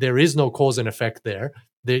 There is no cause and effect there.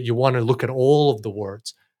 You want to look at all of the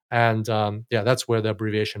words. And that's where the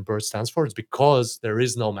abbreviation BERT stands for. It's because there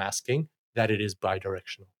is no masking, that it is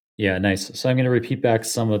bidirectional. Yeah, nice. So I'm going to repeat back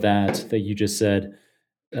some of that you just said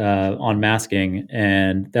on masking,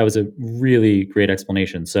 and that was a really great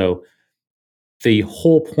explanation. So the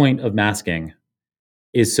whole point of masking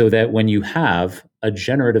is so that when you have a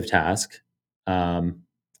generative task,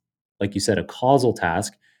 like you said, a causal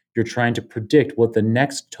task, you're trying to predict what the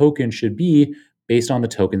next token should be based on the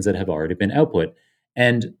tokens that have already been output.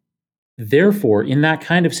 And therefore, in that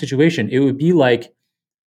kind of situation, it would be like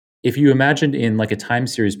if you imagined in like a time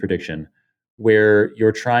series prediction where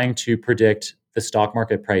you're trying to predict the stock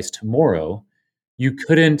market price tomorrow, you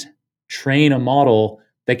couldn't train a model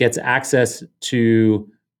that gets access to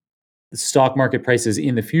the stock market prices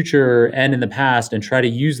in the future and in the past and try to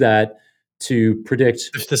use that to predict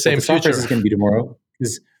It's the what same the stock price future. is going to be tomorrow.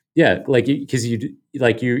 Because you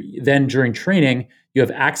then during training you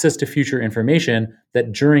have access to future information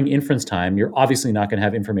that during inference time you're obviously not going to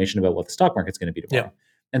have information about what the stock market's going to be tomorrow. Yeah.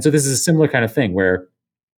 And so this is a similar kind of thing where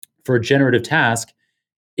for a generative task,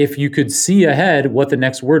 if you could see ahead what the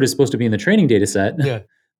next word is supposed to be in the training data set, Yeah.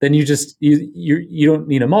 then you don't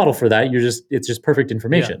need a model for that. It's just perfect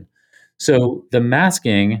information. So the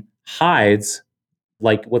masking hides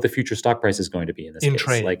like what the future stock price is going to be in this In case.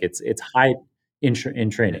 training. Like it's hide in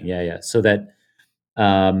training. Yeah. So that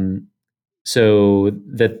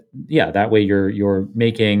that way you're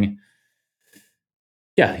making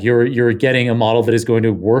you're getting a model that is going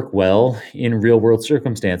to work well in real world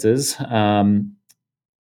circumstances.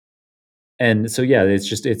 And so,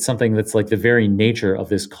 it's something that's like the very nature of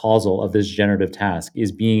this generative task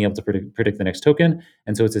is being able to predict the next token.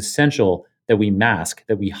 And so it's essential that we mask,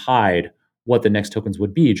 that we hide what the next tokens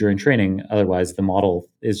would be during training. Otherwise the model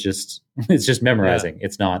is it's just memorizing.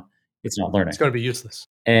 It's not learning. It's going to be useless.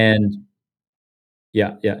 And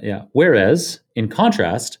Whereas in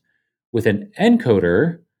contrast with an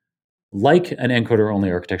encoder, like an encoder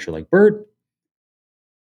only architecture like BERT,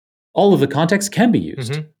 all of the context can be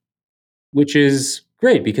used, Mm-hmm. which is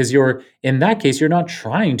great because you're in that case you're not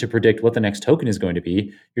trying to predict what the next token is going to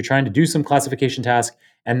be. You're trying to do some classification task,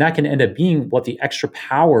 and that can end up being what the extra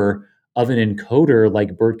power of an encoder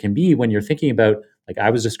like BERT can be when you're thinking about, like I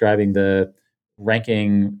was describing, the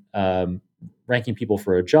ranking people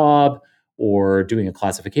for a job or doing a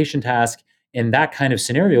classification task. In that kind of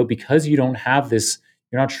scenario, because you don't have this,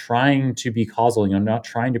 you're not trying to be causal, you're not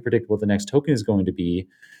trying to predict what the next token is going to be.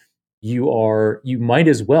 You might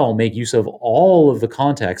as well make use of all of the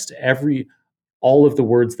context, all of the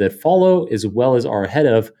words that follow as well as are ahead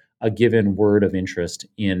of a given word of interest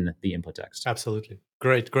in the input text. Absolutely.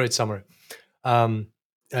 Great summary. Um,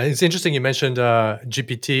 it's interesting you mentioned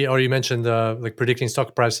GPT, or you mentioned like predicting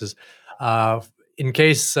stock prices. Uh, in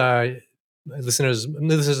case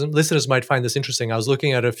listeners might find this interesting, I was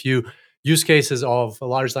looking at a few use cases of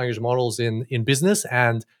large language models in business,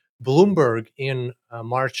 and Bloomberg in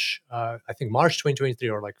March, I think March 2023,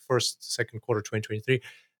 or like second quarter 2023,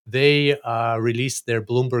 they released their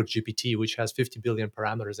Bloomberg GPT, which has 50 billion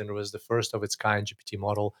parameters, and it was the first of its kind GPT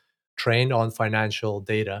model trained on financial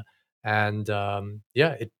data. And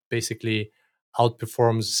it basically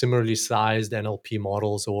outperforms similarly sized NLP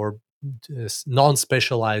models or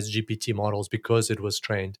non-specialized GPT models because it was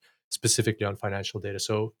trained specifically on financial data.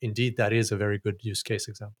 So indeed, that is a very good use case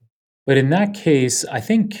example. But in that case, I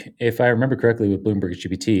think if I remember correctly with Bloomberg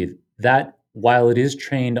GPT, that while it is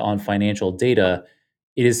trained on financial data,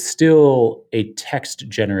 it is still a text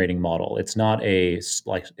generating model. It's not a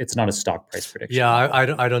stock price prediction Yeah,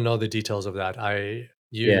 model. I don't know the details of that.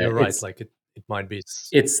 Yeah, You're right. Like it might be.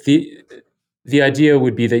 it's the idea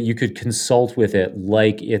would be that you could consult with it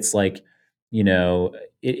like it's like, you know,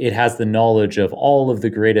 it has the knowledge of all of the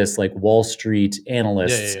greatest like Wall Street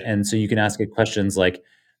analysts, Yeah. and so you can ask it questions like,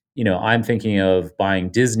 I'm thinking of buying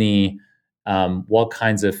Disney. What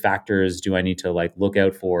kinds of factors do I need to like look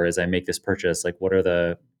out for as I make this purchase? Like, what are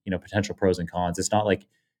the potential pros and cons? It's not like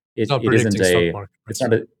It's not it isn't predicting stock a market it's price.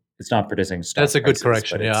 not a it's not predicting That's stock a good prices,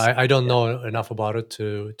 correction. but Yeah, it's I don't yeah. know enough about it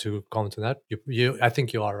to comment on that. I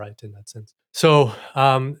think you are right in that sense. So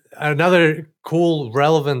another cool,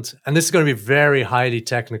 relevant, and this is going to be very highly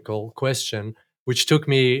technical question, which took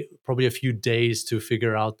me probably a few days to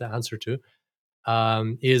figure out the answer to,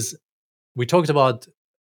 is we talked about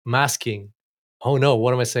masking. Oh no,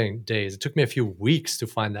 what am I saying? Days. It took me a few weeks to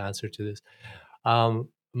find the answer to this.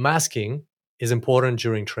 Masking is important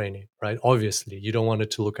during training, right? Obviously, you don't want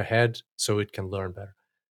it to look ahead so it can learn better.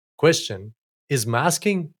 Question: is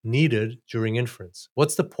masking needed during inference?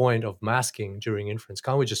 What's the point of masking during inference?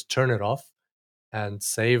 Can't we just turn it off and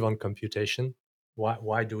save on computation?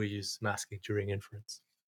 Why do we use masking during inference?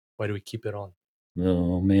 Why do we keep it on?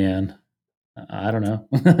 Oh man, I don't know.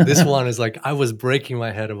 This one is like, I was breaking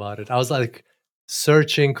my head about it. I was like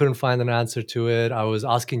searching, couldn't find an answer to it. I was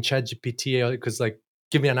asking ChatGPT because like,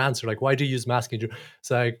 give me an answer. Like, why do you use masking?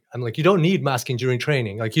 So I'm like, you don't need masking during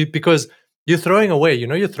training. Like because you're throwing away,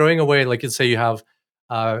 you're throwing away, like let's say you have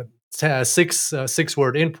six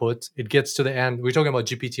word input. It gets to the end. We're talking about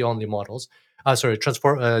GPT only models.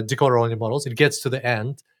 Decoder only models. It gets to the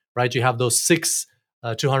end, right? You have those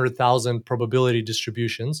 200,000 probability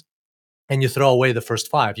distributions, and you throw away the first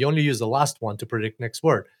five. You only use the last one to predict next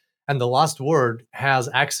word. And the last word has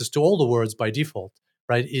access to all the words by default,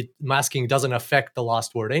 right? Masking doesn't affect the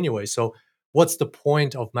last word anyway. So what's the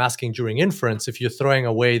point of masking during inference if you're throwing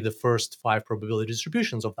away the first five probability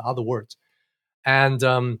distributions of the other words? And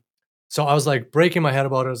so I was like breaking my head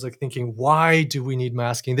about it. I was like thinking, why do we need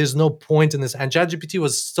masking? There's no point in this. And ChatGPT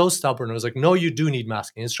was so stubborn. It was like, no, you do need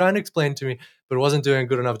masking. It's trying to explain to me, but it wasn't doing a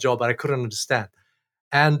good enough job. But I couldn't understand.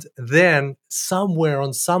 And then somewhere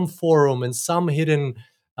on some forum in some hidden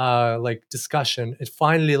like discussion, it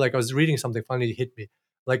finally, like I was reading something, finally hit me.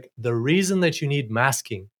 Like the reason that you need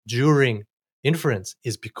masking during inference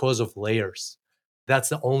is because of layers. That's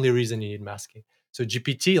the only reason you need masking. So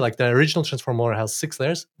GPT, like the original transformer has 6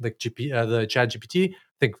 layers. The Chat GPT, I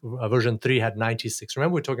think version 3 had 96.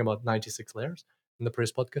 Remember, we're talking about 96 layers in the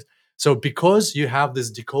previous podcast. So because you have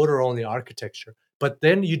this decoder only architecture, but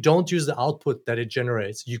then you don't use the output that it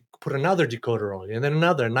generates. You put another decoder on it, and then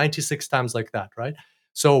another 96 times like that, right?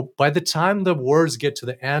 So by the time the words get to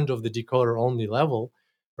the end of the decoder only level,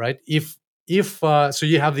 right? So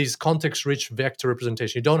you have these context rich vector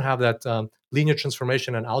representation. You don't have that linear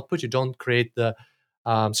transformation and output. You don't create the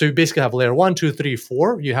so you basically have layer 1, 2, 3,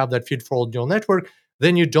 4. You have that feed-forward neural network.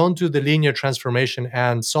 Then you don't do the linear transformation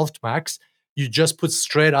and softmax. You just put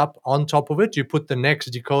straight up on top of it. You put the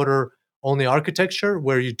next decoder only architecture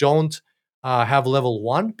where you don't have level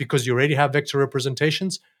 1 because you already have vector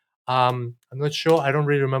representations. I'm not sure. I don't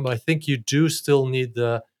really remember. I think you do still need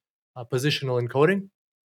the positional encoding.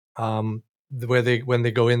 Where they when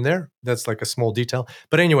they go in there, that's like a small detail.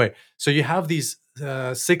 But anyway, so you have these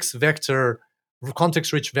 6-vector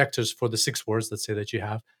context-rich vectors for the 6 words. Let's say that you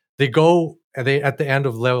have. They at the end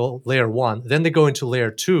of layer 1. Then they go into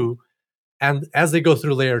layer 2, and as they go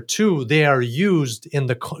through layer 2, they are used in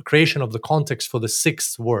the creation of the context for the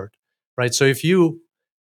 6th word, right? So if you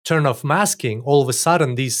turn off masking, all of a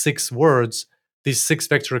sudden these 6 words, these 6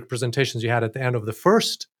 vector representations you had at the end of the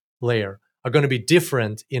first layer are going to be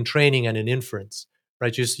different in training and in inference,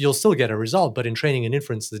 right? You'll still get a result, but in training and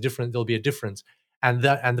inference, there'll be a difference. And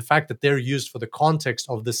the fact that they're used for the context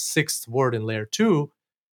of the 6th word in layer 2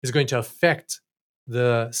 is going to affect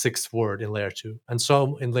the 6th word in layer 2, and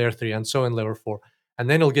so in layer 3, and so in layer 4. And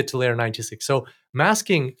then it'll get to layer 96. So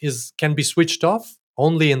masking can be switched off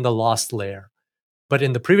only in the last layer. But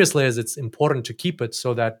in the previous layers, it's important to keep it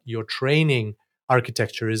so that your training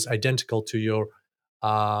architecture is identical to your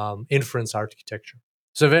inference architecture.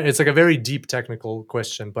 So it's like a very deep technical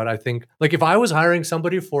question. But I think, like, if I was hiring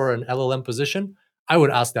somebody for an LLM position, I would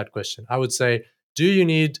ask that question. I would say, do you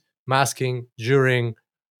need masking during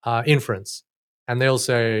inference? And they'll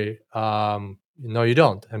say, no, you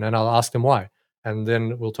don't. And then I'll ask them why. And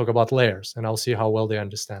then we'll talk about layers, and I'll see how well they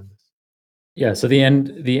understand this. Yeah. So the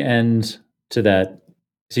end to that.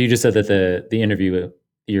 So you just said that the interview,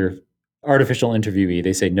 your artificial interviewee,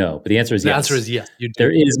 they say no, but the answer is The yes. answer is yes. You do.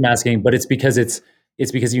 There is masking, but it's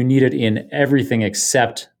because you need it in everything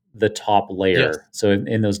except the top layer. Yes. So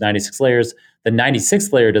in those 96 layers, the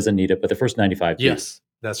 96th layer doesn't need it, but the first 95 do. Yes,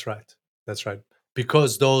 that's right. That's right.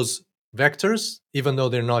 Because those vectors, even though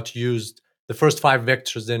they're not used, the first 5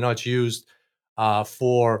 vectors, they're not used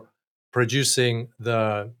for producing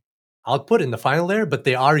the output in the final layer, but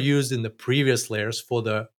they are used in the previous layers for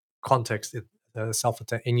the context, in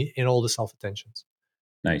all the self-attentions.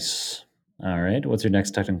 Nice. All right. What's your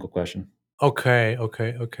next technical question? Okay.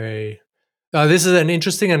 This is an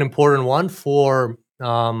interesting and important one for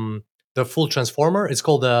the full transformer. It's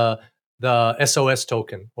called the SOS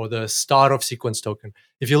token, or the start of sequence token.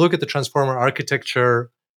 If you look at the transformer architecture,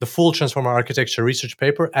 the full transformer architecture research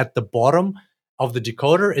paper, at the bottom of the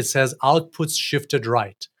decoder, it says outputs shifted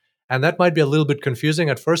right. And that might be a little bit confusing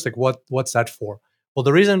at first. Like, what's that for? Well,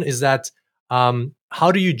 the reason is that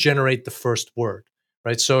how do you generate the first word?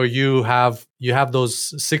 Right. So you have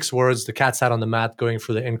those 6 words, the cat sat on the mat, going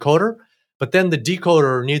through the encoder, but then the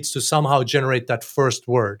decoder needs to somehow generate that first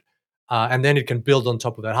word, and then it can build on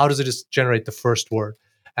top of that. How does it just generate the first word?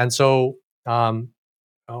 And so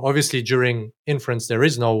obviously during inference, there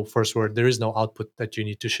is no first word, there is no output that you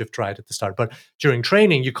need to shift right at the start. But during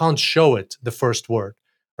training, you can't show it the first word,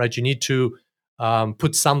 right? You need to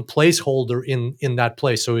put some placeholder in that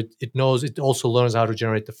place, so it knows, it also learns how to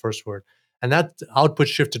generate the first word. And that output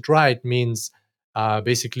shifted right means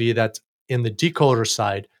basically that in the decoder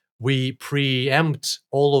side, we preempt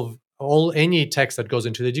any text that goes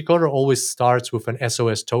into the decoder always starts with an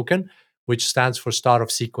SOS token, which stands for start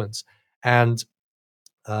of sequence. And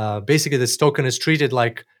basically, this token is treated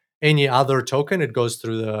like any other token. It goes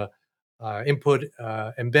through the input,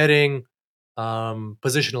 embedding,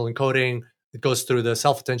 positional encoding. It goes through the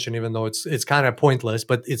self-attention, even though it's kind of pointless,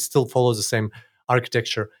 but it still follows the same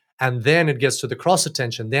architecture. And then it gets to the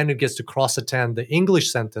cross-attention. Then it gets to cross-attend the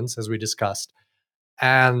English sentence, as we discussed.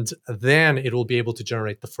 And then it will be able to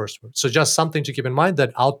generate the first word. So just something to keep in mind,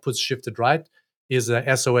 that outputs shifted right is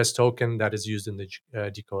a SOS token that is used in the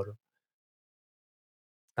decoder.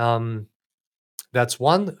 That's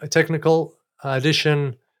one technical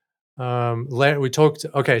addition. We talked.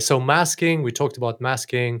 Okay, so masking. We talked about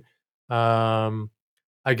masking.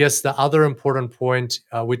 I guess the other important point,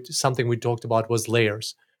 something we talked about, was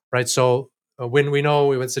layers, right? So when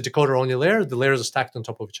it's a decoder only layer, the layers are stacked on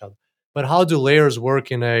top of each other. But how do layers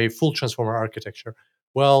work in a full transformer architecture?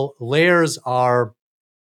 Well, layers are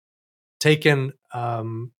taken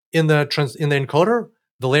in the encoder.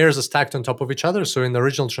 The layers are stacked on top of each other. So in the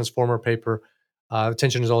original transformer paper,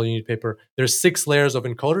 attention is all you need paper, there's 6 layers of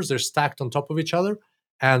encoders. They're stacked on top of each other,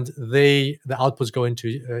 and the outputs go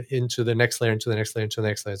into the next layer, into the next layer, into the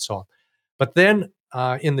next layer, and so on. But then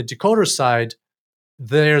in the decoder side,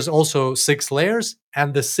 there's also 6 layers,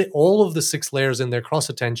 and all of the 6 layers in their cross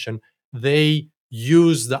attention, they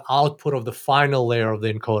use the output of the final layer of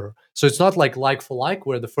the encoder. So it's not like for like,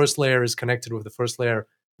 where the first layer is connected with the first layer.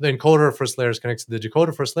 The encoder first layer is connected to the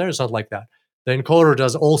decoder first layer. It's not like that. The encoder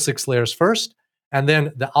does all 6 layers first, and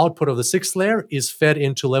then the output of the 6th layer is fed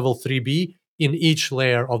into level 3B in each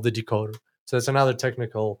layer of the decoder. So that's another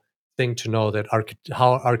technical thing to know, that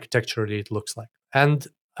how architecturally it looks like. And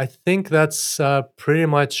I think that's pretty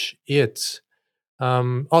much it.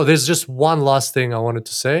 There's just one last thing I wanted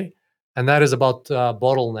to say. and that is about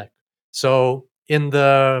bottleneck. So in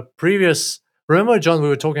the previous, remember, John, we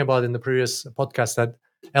were talking about in the previous podcast that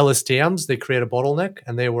LSTMs, they create a bottleneck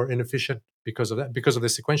and they were inefficient because of that, because of the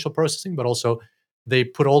sequential processing, but also they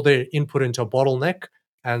put all their input into a bottleneck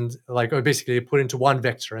and basically put into one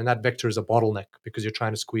vector, and that vector is a bottleneck because you're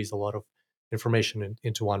trying to squeeze a lot of information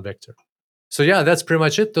into one vector. So yeah, that's pretty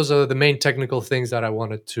much it. Those are the main technical things that I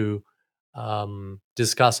wanted to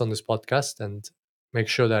discuss on this podcast and make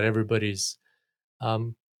sure that everybody's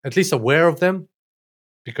at least aware of them,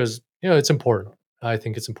 because it's important. I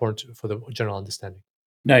think it's important for the general understanding.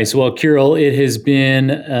 Nice. Well, Kirill, it has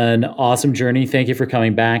been an awesome journey. Thank you for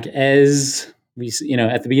coming back. As we,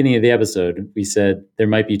 at the beginning of the episode, we said there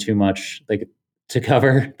might be too much to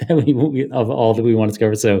cover that of all that we wanted to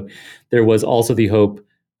cover. So there was also the hope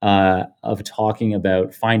of talking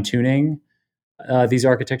about fine tuning these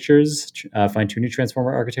architectures, fine tuning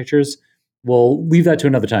transformer architectures. We'll leave that to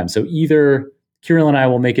another time. So either Kirill and I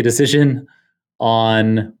will make a decision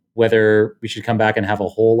on whether we should come back and have a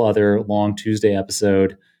whole other long Tuesday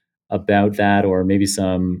episode about that, or maybe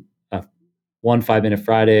some 1 5-minute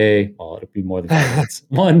Friday. Well, it'll be more than 5 minutes.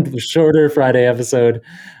 One shorter Friday episode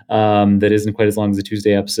that isn't quite as long as a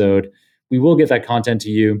Tuesday episode. We will get that content to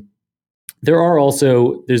you. There are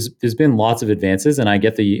also there's been lots of advances, and I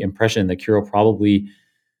get the impression that Kirill probably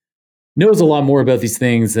knows a lot more about these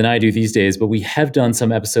things than I do these days, but we have done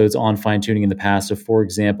some episodes on fine-tuning in the past. So for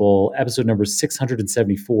example, episode number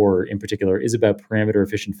 674 in particular is about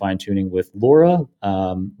parameter-efficient fine-tuning with LoRa,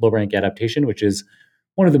 low-rank adaptation, which is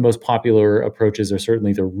one of the most popular approaches, or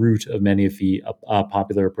certainly the root of many of the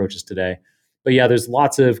popular approaches today. But yeah, there's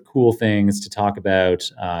lots of cool things to talk about,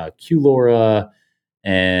 QLoRa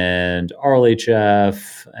and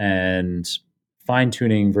RLHF and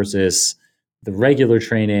fine-tuning versus the regular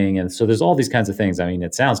training. And so there's all these kinds of things. I mean,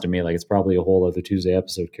 it sounds to me like it's probably a whole other Tuesday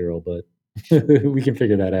episode, Kirill, but we can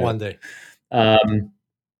figure that out one day.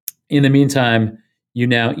 In the meantime,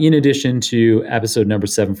 in addition to episode number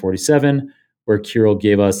 747, where Kirill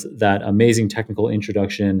gave us that amazing technical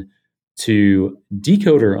introduction to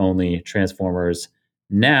decoder-only transformers,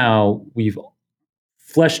 now we've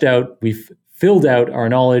filled out our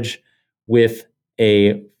knowledge with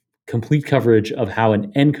a complete coverage of how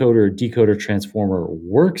an encoder-decoder transformer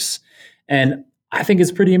works. And I think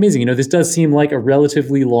it's pretty amazing. This does seem like a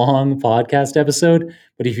relatively long podcast episode,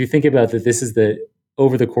 but if you think about that, this is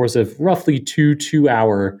over the course of roughly two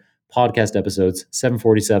 2-hour podcast episodes,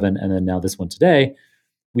 747, and then now this one today,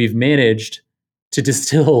 we've managed to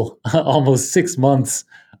distill almost 6 months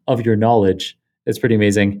of your knowledge. It's pretty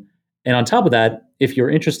amazing. And on top of that, if you're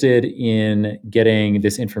interested in getting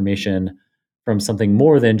this information from something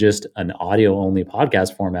more than just an audio-only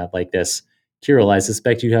podcast format like this, Kirill, I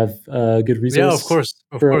suspect you have a good resource. Yeah, of course.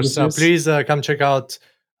 Please come check out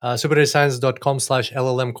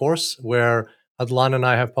superdatascience.com/LLM course, where Adlan and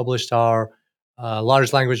I have published our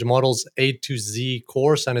large language models A to Z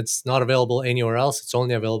course, and it's not available anywhere else. It's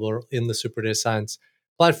only available in the Super Data Science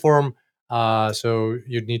platform. So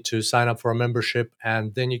you'd need to sign up for a membership,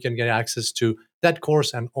 and then you can get access to that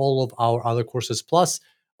course and all of our other courses, plus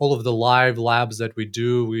all of the live labs that we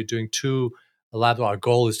do. We're doing 2 labs. Our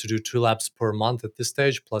goal is to do 2 labs per month at this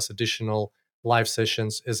stage, plus additional live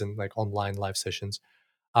sessions, isn't like online live sessions.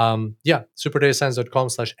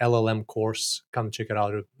 superdatascience.com/LLM course. Come check it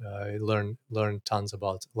out. Learn tons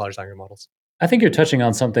about large language models. I think you're touching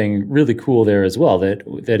on something really cool there as well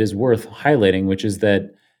that is worth highlighting, which is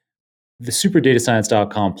that the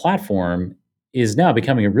superdatascience.com platform is now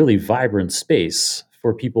becoming a really vibrant space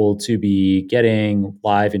for people to be getting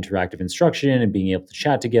live interactive instruction and being able to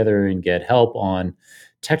chat together and get help on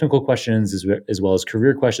technical questions as well as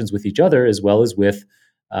career questions with each other, as well as with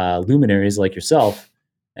luminaries like yourself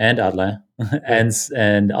and Adla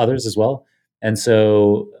and others as well. And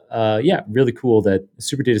so, really cool that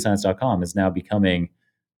superdatascience.com is now becoming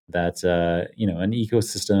that an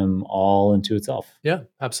ecosystem all into itself. Yeah,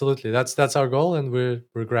 absolutely. That's our goal, and we're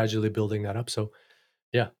gradually building that up. So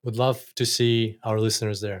yeah, would love to see our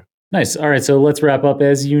listeners there. Nice. All right, so let's wrap up.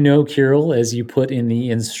 As you know, Kirill, as you put in the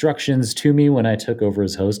instructions to me when I took over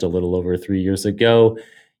as host a little over 3 years ago,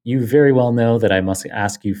 you very well know that I must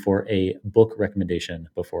ask you for a book recommendation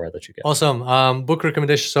before I let you go. Awesome. Book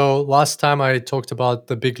recommendation. So last time I talked about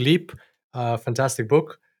The Big Leap, fantastic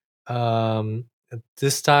book.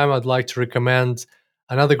 This time I'd like to recommend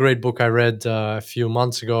another great book I read a few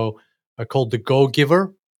months ago called The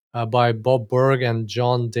Go-Giver by Bob Berg and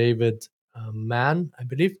John David Mann, I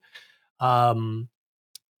believe.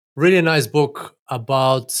 Really nice book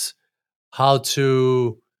about how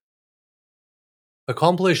to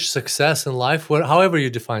accomplish success in life, however you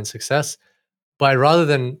define success, by rather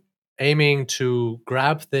than aiming to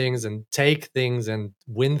grab things and take things and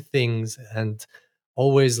win things and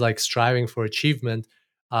always like striving for achievement,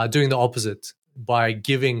 doing the opposite by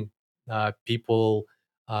giving people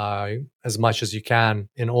as much as you can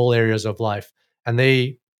in all areas of life. And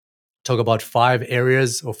they talk about 5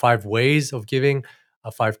 areas or 5 ways of giving,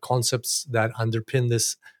 5 concepts that underpin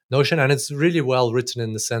this notion. And it's really well written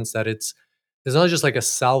in the sense that it's not just like a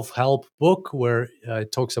self-help book where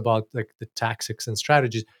it talks about like the tactics and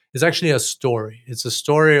strategies. It's actually a story. It's a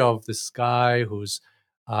story of this guy who's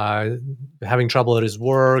having trouble at his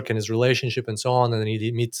work and his relationship and so on. And then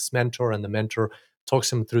he meets his mentor, and the mentor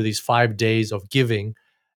talks him through these 5 days of giving.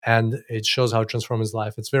 And it shows how it transformed his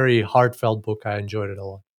life. It's a very heartfelt book. I enjoyed it a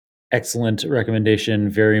lot. Excellent recommendation.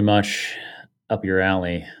 Very much up your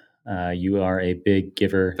alley. You are a big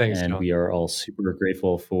giver. Thanks, and John. We are all super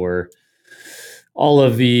grateful for all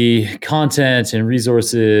of the content and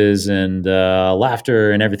resources and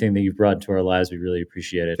laughter and everything that you've brought into our lives. We really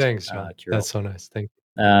appreciate it. Thanks, John. Kirill. That's so nice. Thank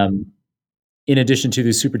you. In addition to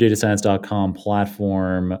the superdatascience.com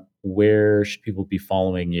platform, where should people be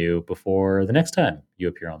following you before the next time you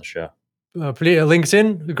appear on the show?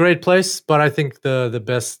 LinkedIn, a great place, but I think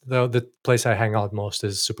the place I hang out most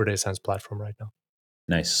is Super Data Science platform right now.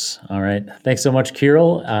 Nice. All right. Thanks so much,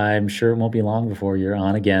 Kirill. I'm sure it won't be long before you're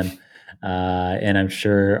on again. And I'm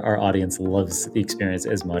sure our audience loves the experience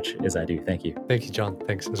as much as I do. Thank you. Thank you, John.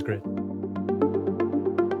 Thanks. It was great.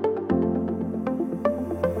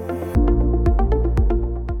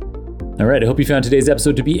 All right, I hope you found today's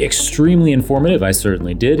episode to be extremely informative. I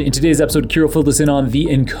certainly did. In today's episode, Kirill filled us in on the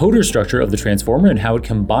encoder structure of the transformer and how it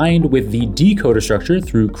combined with the decoder structure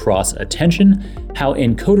through cross-attention, how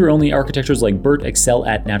encoder-only architectures like BERT excel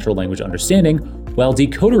at natural language understanding, while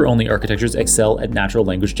decoder-only architectures excel at natural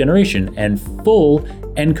language generation, and full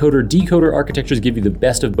encoder-decoder architectures give you the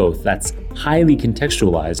best of both. That's highly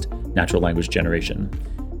contextualized natural language generation.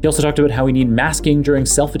 He also talked about how we need masking during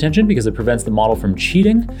self-attention because it prevents the model from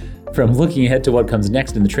cheating, from looking ahead to what comes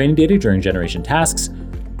next in the training data during generation tasks,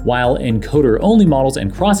 while encoder-only models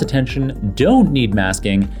and cross-attention don't need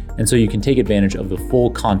masking, and so you can take advantage of the full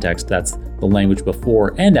context, that's the language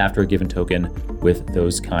before and after a given token, with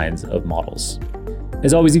those kinds of models.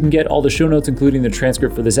 As always, you can get all the show notes, including the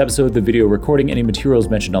transcript for this episode, the video recording, any materials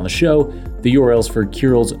mentioned on the show, the URLs for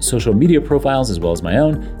Kirill's social media profiles, as well as my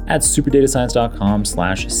own, at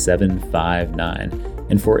superdatascience.com/759.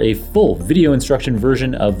 And for a full video instruction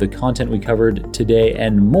version of the content we covered today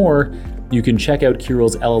and more, you can check out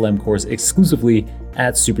Kirill's LLM course exclusively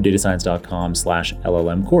at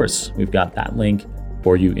superdatascience.com/LLM course. We've got that link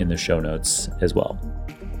for you in the show notes as well.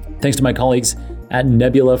 Thanks to my colleagues at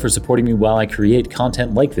Nebula for supporting me while I create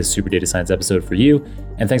content like this Super Data Science episode for you.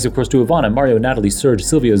 And thanks, of course, to Ivana, Mario, Natalie, Serge,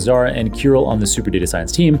 Silvio, Zara, and Kirill on the Super Data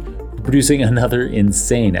Science team for producing another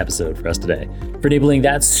insane episode for us today. For enabling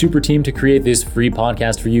that super team to create this free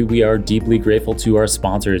podcast for you, we are deeply grateful to our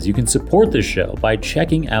sponsors. You can support this show by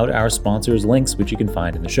checking out our sponsors' links, which you can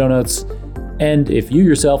find in the show notes. And if you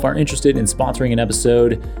yourself are interested in sponsoring an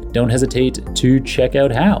episode, don't hesitate to check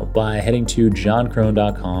out how by heading to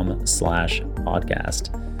johncrone.com/podcast.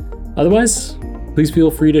 Otherwise, please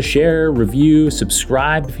feel free to share, review,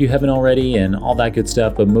 subscribe if you haven't already, and all that good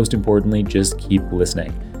stuff. But most importantly, just keep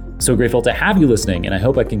listening. So grateful to have you listening, and I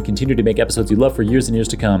hope I can continue to make episodes you love for years and years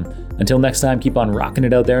to come. Until next time, keep on rocking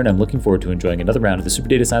it out there, and I'm looking forward to enjoying another round of the Super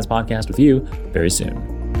Data Science Podcast with you very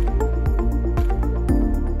soon.